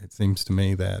 it seems to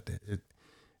me that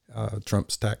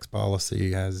Trump's tax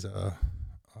policy has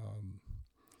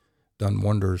done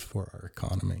wonders for our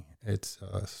economy. It's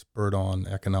spurred on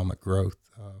economic growth.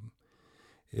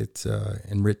 It's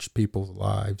enriched people's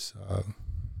lives.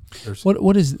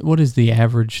 What is the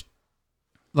average?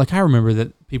 Like, I remember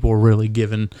that people were really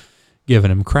giving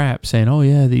him crap, saying, "Oh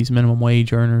yeah, these minimum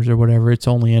wage earners or whatever, it's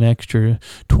only an extra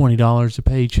 $20 a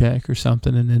paycheck or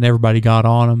something." And then everybody got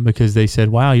on him because they said,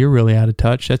 "Wow, you're really out of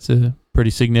touch. That's a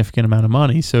pretty significant amount of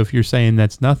money." So if you're saying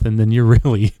that's nothing, then you're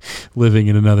really living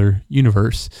in another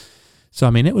universe. So I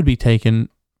mean, it would be taking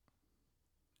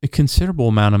a considerable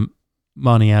amount of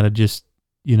money out of just,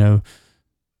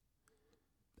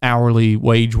 hourly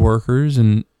wage workers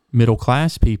and middle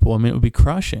class people. I mean, it would be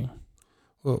crushing.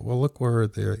 Well, look where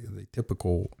the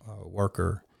typical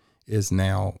worker is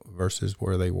now versus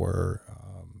where they were,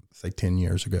 say, 10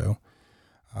 years ago.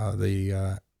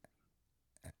 The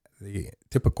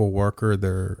typical worker,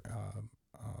 the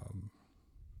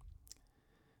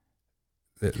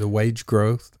wage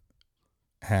growth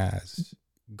has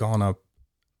gone up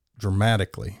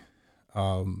dramatically.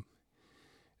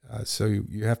 So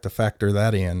you have to factor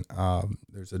that in.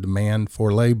 There's a demand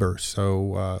for labor.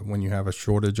 So when you have a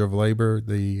shortage of labor,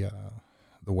 the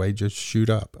wages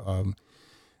shoot up.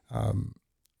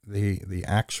 The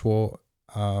actual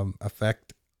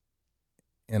effect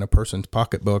in a person's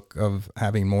pocketbook of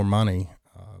having more money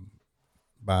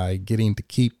by getting to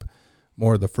keep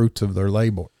more of the fruits of their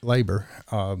labor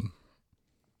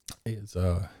is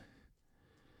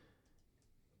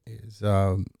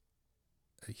a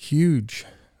huge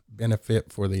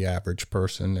benefit for the average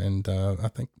person. And I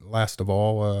think last of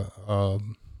all,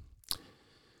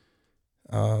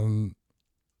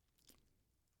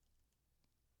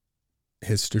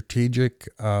 his strategic,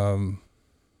 the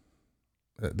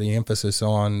emphasis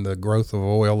on the growth of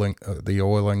oil and the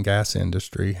oil and gas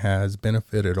industry has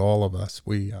benefited all of us.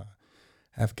 We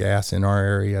have gas in our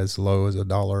area as low as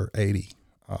 $1.80.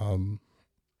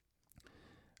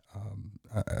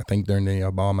 I think during the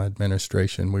Obama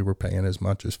administration, we were paying as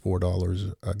much as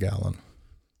 $4 a gallon.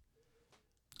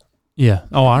 Yeah.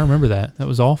 Oh, I remember that. That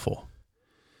was awful.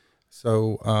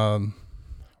 So,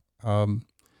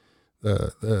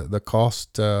 the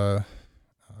cost to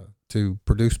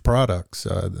produce products,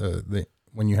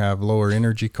 when you have lower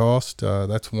energy cost,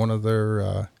 that's one of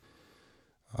their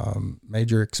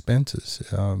major expenses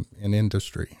in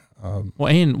industry. Well,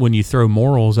 and when you throw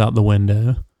morals out the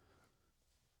window.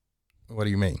 What do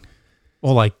you mean?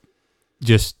 Well, like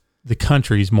just the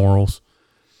country's morals.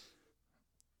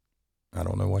 I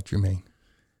don't know what you mean.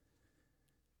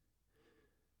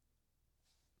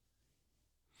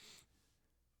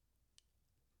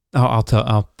 I'll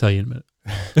tell you in a minute.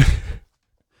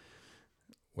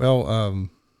 Well,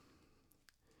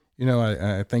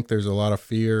 I think there's a lot of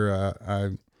fear.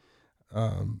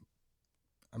 I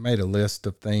made a list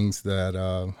of things that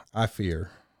I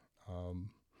fear.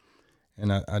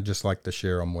 And I'd just like to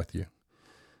share them with you.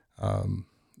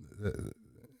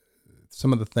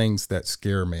 Some of the things that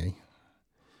scare me.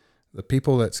 The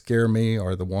people that scare me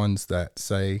are the ones that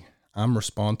say, I'm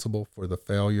responsible for their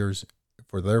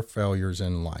failures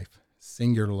in life,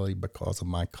 singularly because of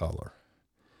my color.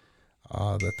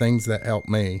 The things that help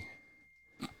me,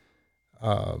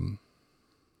 the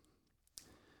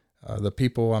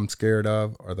people I'm scared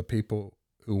of are the people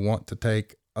who want to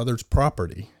take others'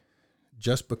 property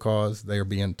just because they are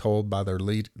being told by the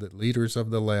leaders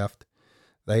of the left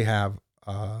they have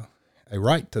a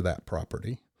right to that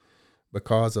property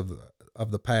because of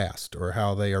the past or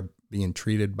how they are being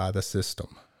treated by the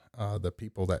system. The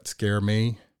people that scare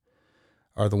me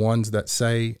are the ones that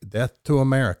say death to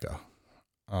America.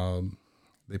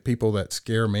 The people that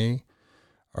scare me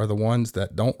are the ones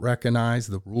that don't recognize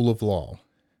the rule of law.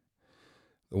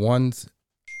 the ones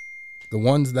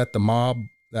that the mob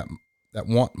that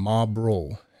want mob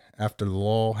rule after the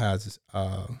law has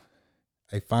a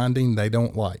finding they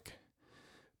don't like.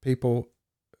 People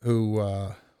who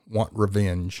want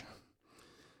revenge.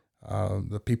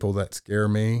 The people that scare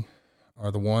me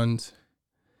are the ones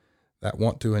that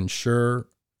want to ensure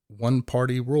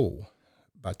one-party rule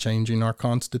by changing our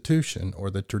Constitution or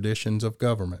the traditions of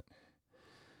government.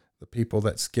 The people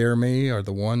that scare me are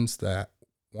the ones that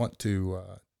want to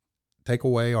take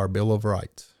away our Bill of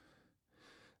Rights.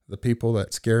 The people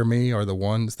that scare me are the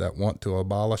ones that want to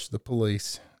abolish the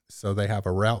police so they have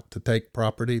a route to take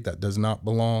property that does not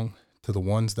belong to the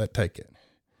ones that take it.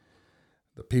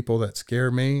 The people that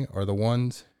scare me are the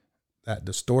ones that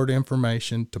distort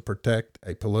information to protect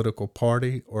a political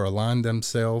party or align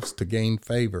themselves to gain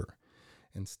favor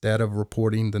instead of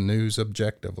reporting the news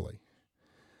objectively.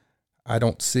 I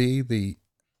don't see the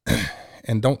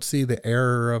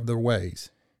error of their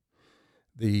ways,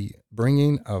 the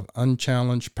bringing of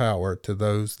unchallenged power to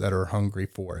those that are hungry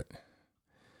for it.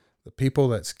 The people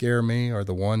that scare me are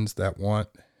the ones that want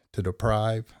to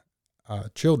deprive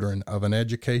children of an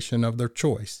education of their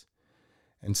choice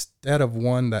instead of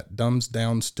one that dumbs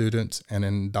down students and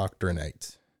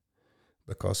indoctrinates,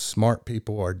 because smart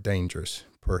people are dangerous,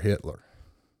 per Hitler.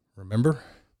 Remember?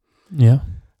 Yeah.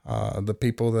 The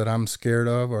people that I'm scared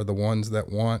of are the ones that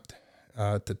want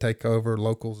to take over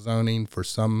local zoning for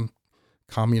some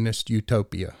communist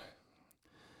utopia.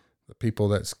 The people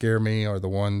that scare me are the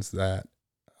ones that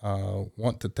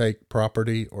want to take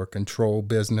property or control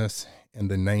business in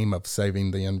the name of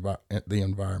saving the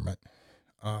environment.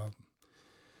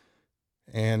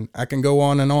 And I can go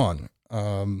on and on.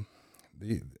 And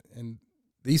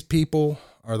these people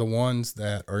are the ones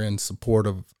that are in support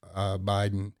of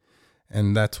Biden.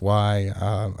 And that's why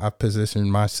I've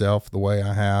positioned myself the way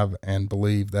I have and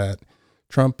believe that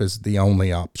Trump is the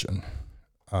only option.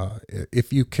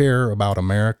 If you care about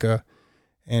America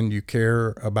and you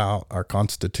care about our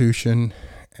Constitution,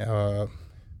 do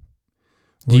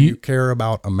you care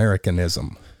about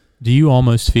Americanism? Do you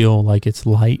almost feel like it's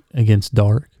light against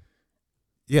dark?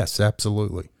 Yes,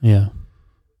 absolutely. Yeah.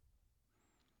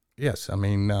 Yes, I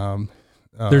mean...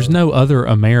 there's no other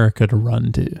America to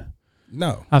run to.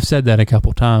 No. I've said that a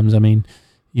couple times. I mean,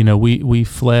 we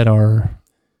fled our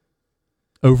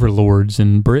overlords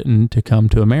in Britain to come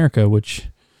to America, which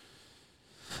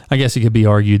I guess it could be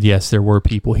argued, yes, there were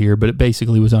people here, but it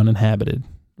basically was uninhabited,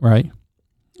 right?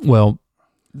 Well,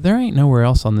 there ain't nowhere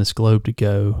else on this globe to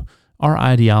go. Our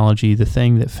ideology, the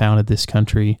thing that founded this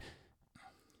country,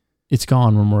 it's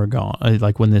gone when we're gone.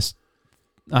 Like when this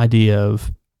idea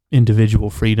of individual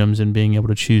freedoms and being able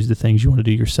to choose the things you want to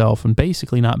do yourself and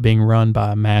basically not being run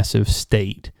by a massive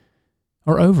state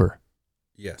are over.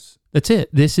 Yes. That's it.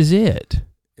 This is it.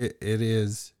 It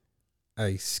is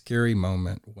a scary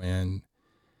moment when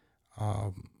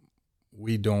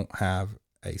we don't have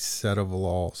a set of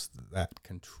laws that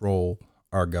control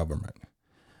our government.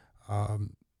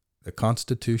 The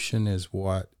Constitution is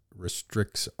what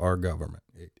restricts our government.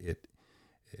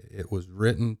 It was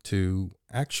written to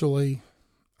actually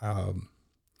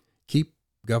keep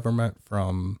government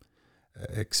from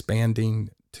expanding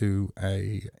to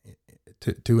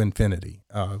infinity.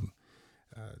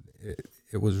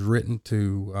 It was written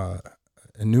to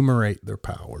enumerate their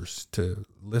powers, to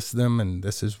list them, and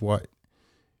this is what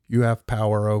you have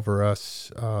power over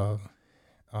us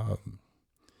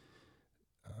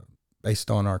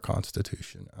based on our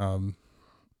Constitution.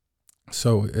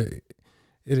 So it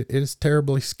is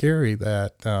terribly scary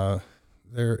that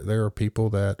there are people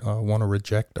that want to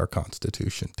reject our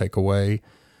Constitution, take away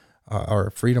our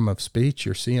freedom of speech.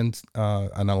 You're seeing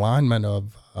an alignment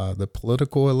of the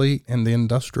political elite and the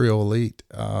industrial elite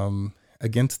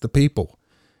against the people.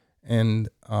 And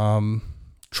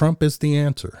Trump is the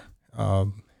answer.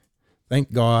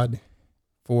 Thank God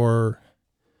for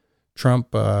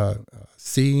Trump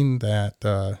seeing that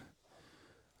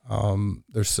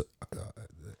there's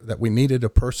that we needed a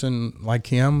person like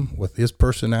him with his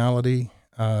personality,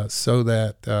 so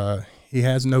that he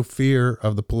has no fear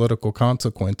of the political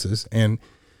consequences. And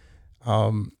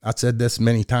I said this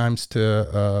many times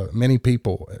to many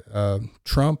people.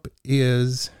 Trump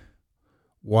is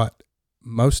what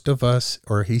most of us,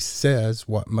 or he says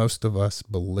what most of us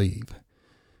believe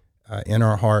in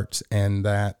our hearts, and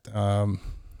that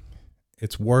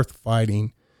it's worth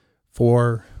fighting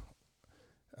for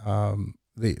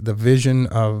the vision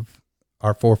of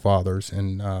our forefathers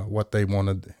and what they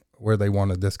wanted, where they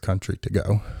wanted this country to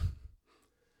go.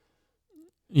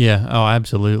 Yeah. Oh,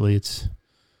 absolutely.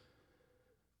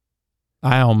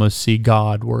 I almost see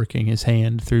God working his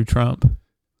hand through Trump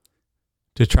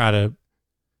to try to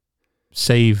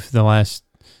save the last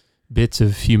bits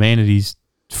of humanity's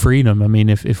freedom. I mean,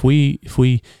 if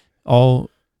we all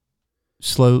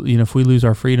if we lose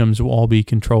our freedoms, we'll all be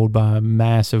controlled by a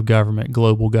massive government,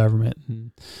 global government,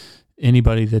 and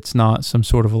anybody that's not some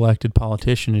sort of elected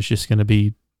politician is just going to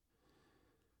be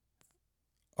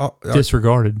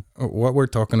disregarded. What we're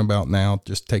talking about now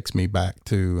just takes me back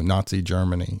to Nazi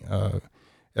Germany.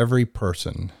 Every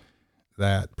person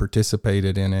that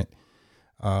participated in it,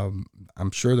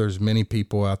 I'm sure there's many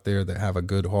people out there that have a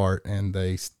good heart and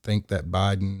they think that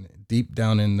Biden, deep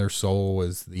down in their soul,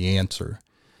 is the answer.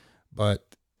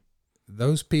 But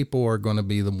those people are going to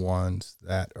be the ones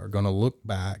that are going to look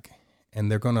back and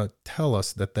they're going to tell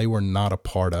us that they were not a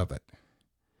part of it.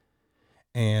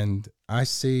 And I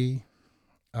see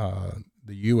the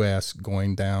U.S.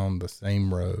 going down the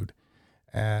same road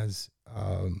as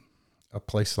a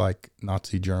place like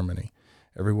Nazi Germany.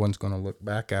 Everyone's going to look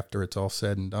back after it's all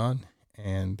said and done,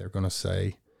 and they're going to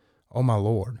say, oh, my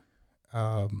Lord,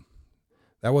 that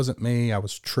wasn't me. I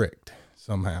was tricked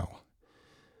somehow.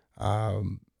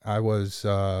 I was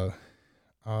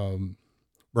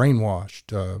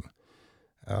brainwashed.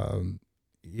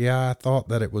 Yeah, I thought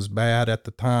that it was bad at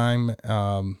the time.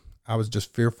 I was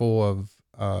just fearful of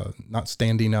not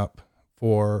standing up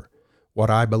for what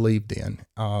I believed in.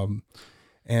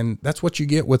 And that's what you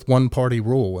get with one party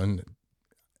rule. And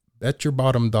bet your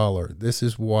bottom dollar, this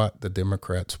is what the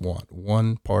Democrats want.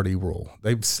 One party rule.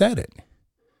 They've said it.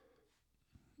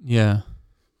 Yeah.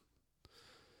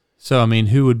 So, I mean,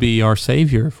 who would be our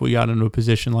savior if we got into a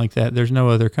position like that? There's no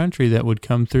other country that would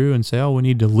come through and say, oh, we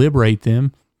need to liberate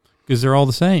them because they're all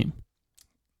the same.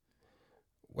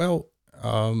 Well,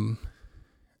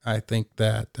 I think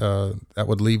that that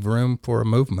would leave room for a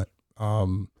movement,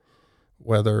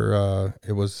 whether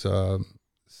it was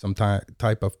some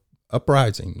type of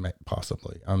uprising,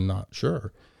 possibly. I'm not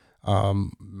sure.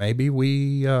 Maybe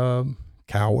we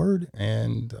cowered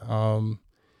and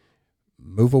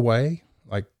move away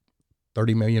like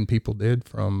 30 million people did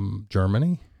from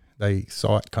Germany. They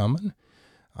saw it coming.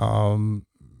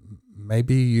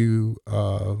 Maybe you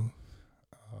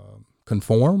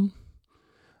conform.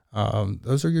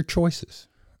 Those are your choices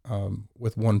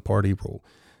with one party rule.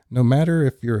 No matter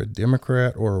if you're a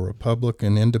Democrat or a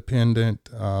Republican, independent,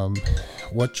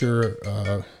 what your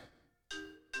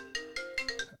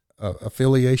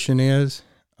affiliation is,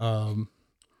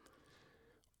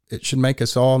 it should make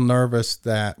us all nervous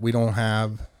that we don't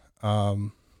have a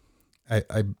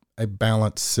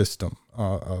balanced system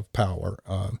of power.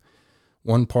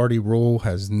 One party rule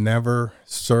has never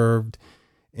served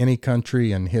any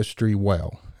country in history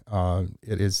well.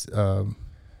 It is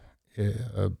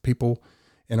people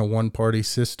in a one-party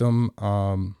system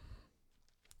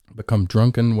become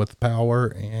drunken with power,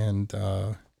 and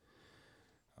their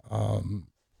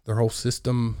whole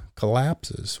system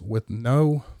collapses with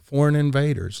no foreign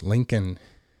invaders. Lincoln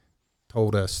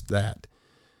told us that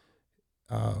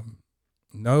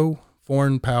no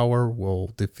foreign power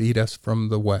will defeat us from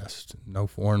the West. No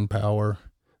foreign power,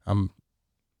 I'm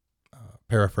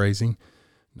paraphrasing,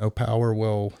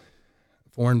 foreign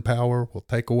power will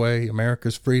take away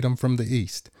America's freedom from the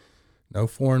East. No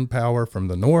foreign power from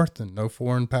the North and no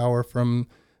foreign power from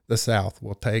the South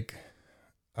will take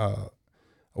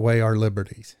away our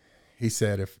liberties. He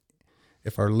said,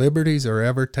 if our liberties are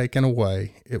ever taken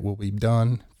away, it will be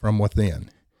done from within.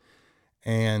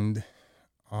 And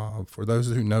for those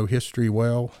who know history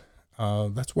well,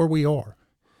 that's where we are.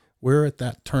 We're at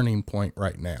that turning point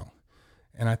right now.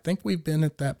 And I think we've been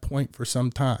at that point for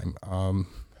some time.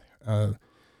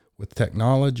 With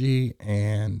technology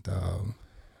and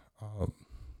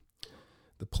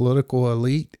the political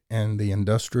elite and the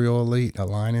industrial elite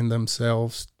aligning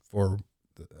themselves for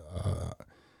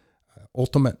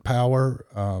ultimate power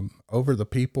over the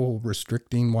people,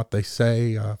 restricting what they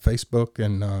say, Facebook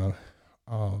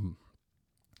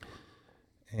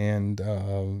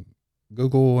and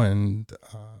Google and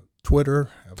Twitter.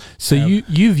 So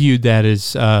you viewed that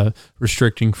as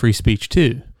restricting free speech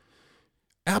too?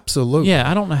 Absolutely. Yeah,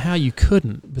 I don't know how you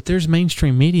couldn't, but there's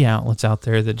mainstream media outlets out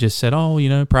there that just said,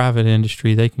 oh, private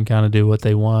industry, they can kind of do what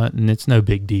they want, and it's no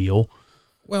big deal.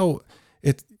 Well,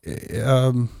 if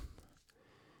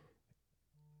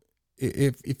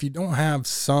you don't have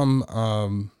some,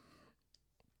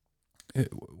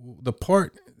 the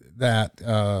part that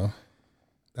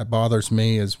that bothers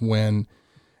me is when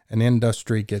an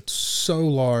industry gets so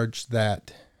large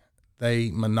that they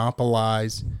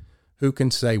monopolize who can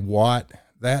say what.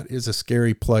 That is a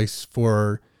scary place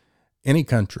for any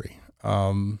country.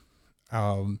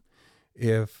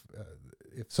 If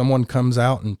someone comes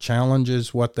out and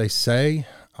challenges what they say,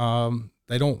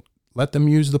 they don't let them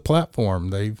use the platform.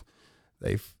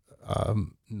 They've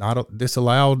not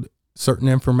disallowed certain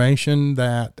information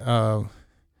that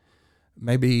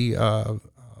may be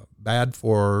bad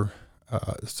for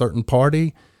a certain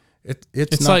party.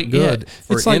 It's not like, good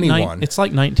for anyone. It's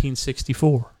like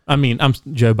 1964. I mean, I'm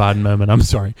Joe Biden moment. I'm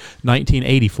sorry,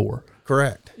 1984.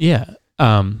 Correct. Yeah.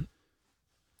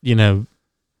 You know,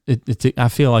 I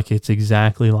feel like it's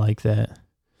exactly like that.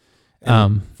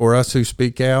 For us who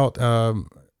speak out,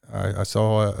 I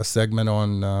saw a segment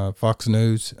on Fox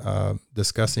News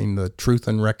discussing the Truth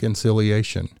and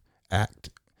Reconciliation Act.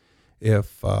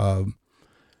 If Biden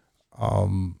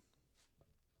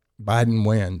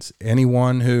wins,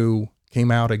 anyone who came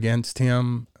out against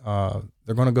him,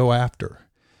 they're going to go after.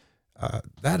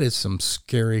 That is some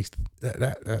scary.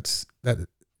 That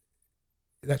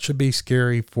should be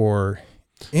scary for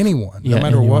anyone, no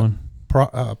matter what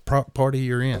party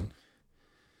you're in.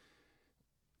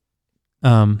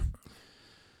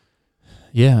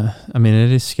 Yeah, I mean, it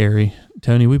is scary.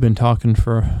 Tony, we've been talking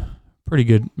for a pretty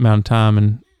good amount of time,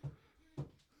 and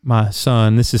my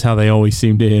son, this is how they always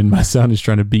seem to end. My son is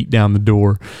trying to beat down the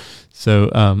door.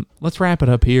 So let's wrap it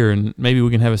up here, and maybe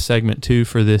we can have a segment 2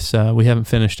 for this. We haven't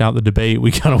finished out the debate.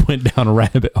 We kind of went down a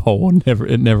rabbit hole and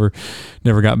it never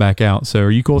got back out. So are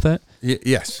you cool with that?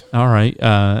 Yes. All right.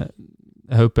 I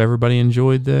hope everybody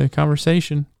enjoyed the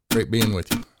conversation. Great being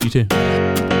with you. You too.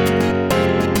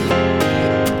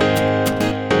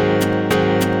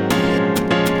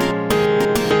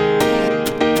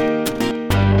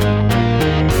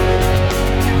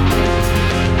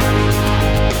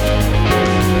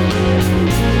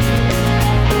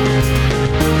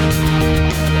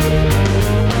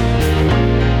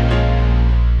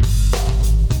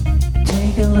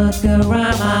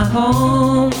 Around my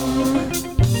home,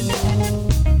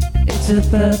 it's a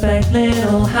perfect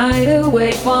little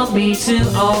hideaway for me to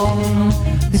own.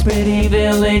 This pretty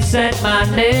village set my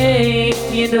name,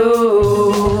 you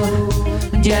know.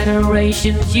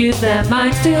 Generations use their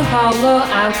minds to hollow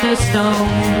out the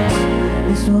stones.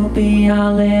 This will be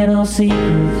our little secret.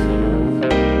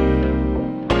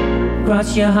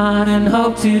 Cross your heart and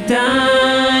hope to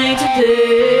die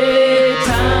today.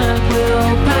 Time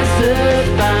will pass us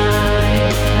by,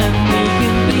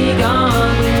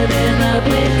 gone within the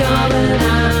blink of an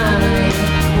eye.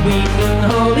 We can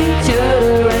hold each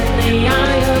other in the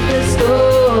eye of the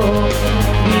storm.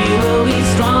 We will be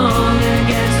strong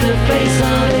against the face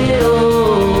of it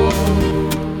all.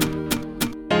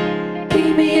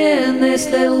 Keep me in this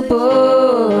little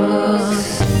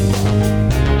box.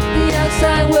 The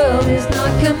outside world is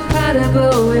not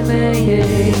compatible with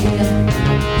me.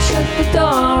 Shut the door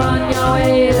on your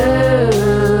way out.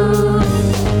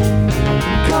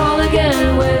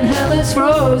 Again when hell is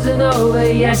frozen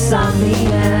over, yes I mean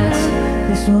it.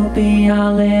 This will be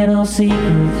our little secret.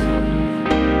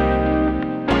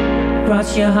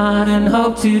 Cross your heart and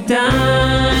hope to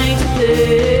die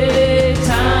today.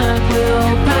 Time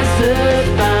will pass us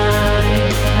by,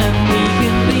 and we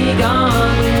can be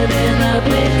gone within the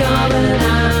blink of an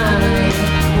eye.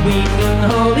 We can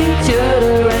hold each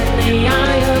other in the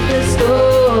eye of the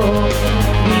storm.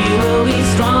 We will be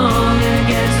strong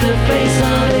against the face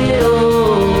of it all.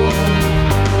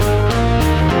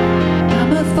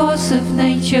 I'm a force of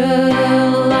nature,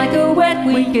 like a wet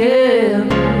weekend.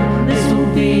 This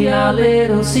will be our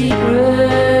little secret.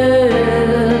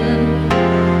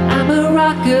 I'm a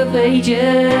rock of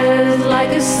ages, like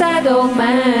a sad old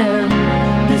man.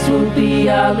 This will be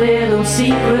our little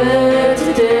secret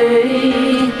today.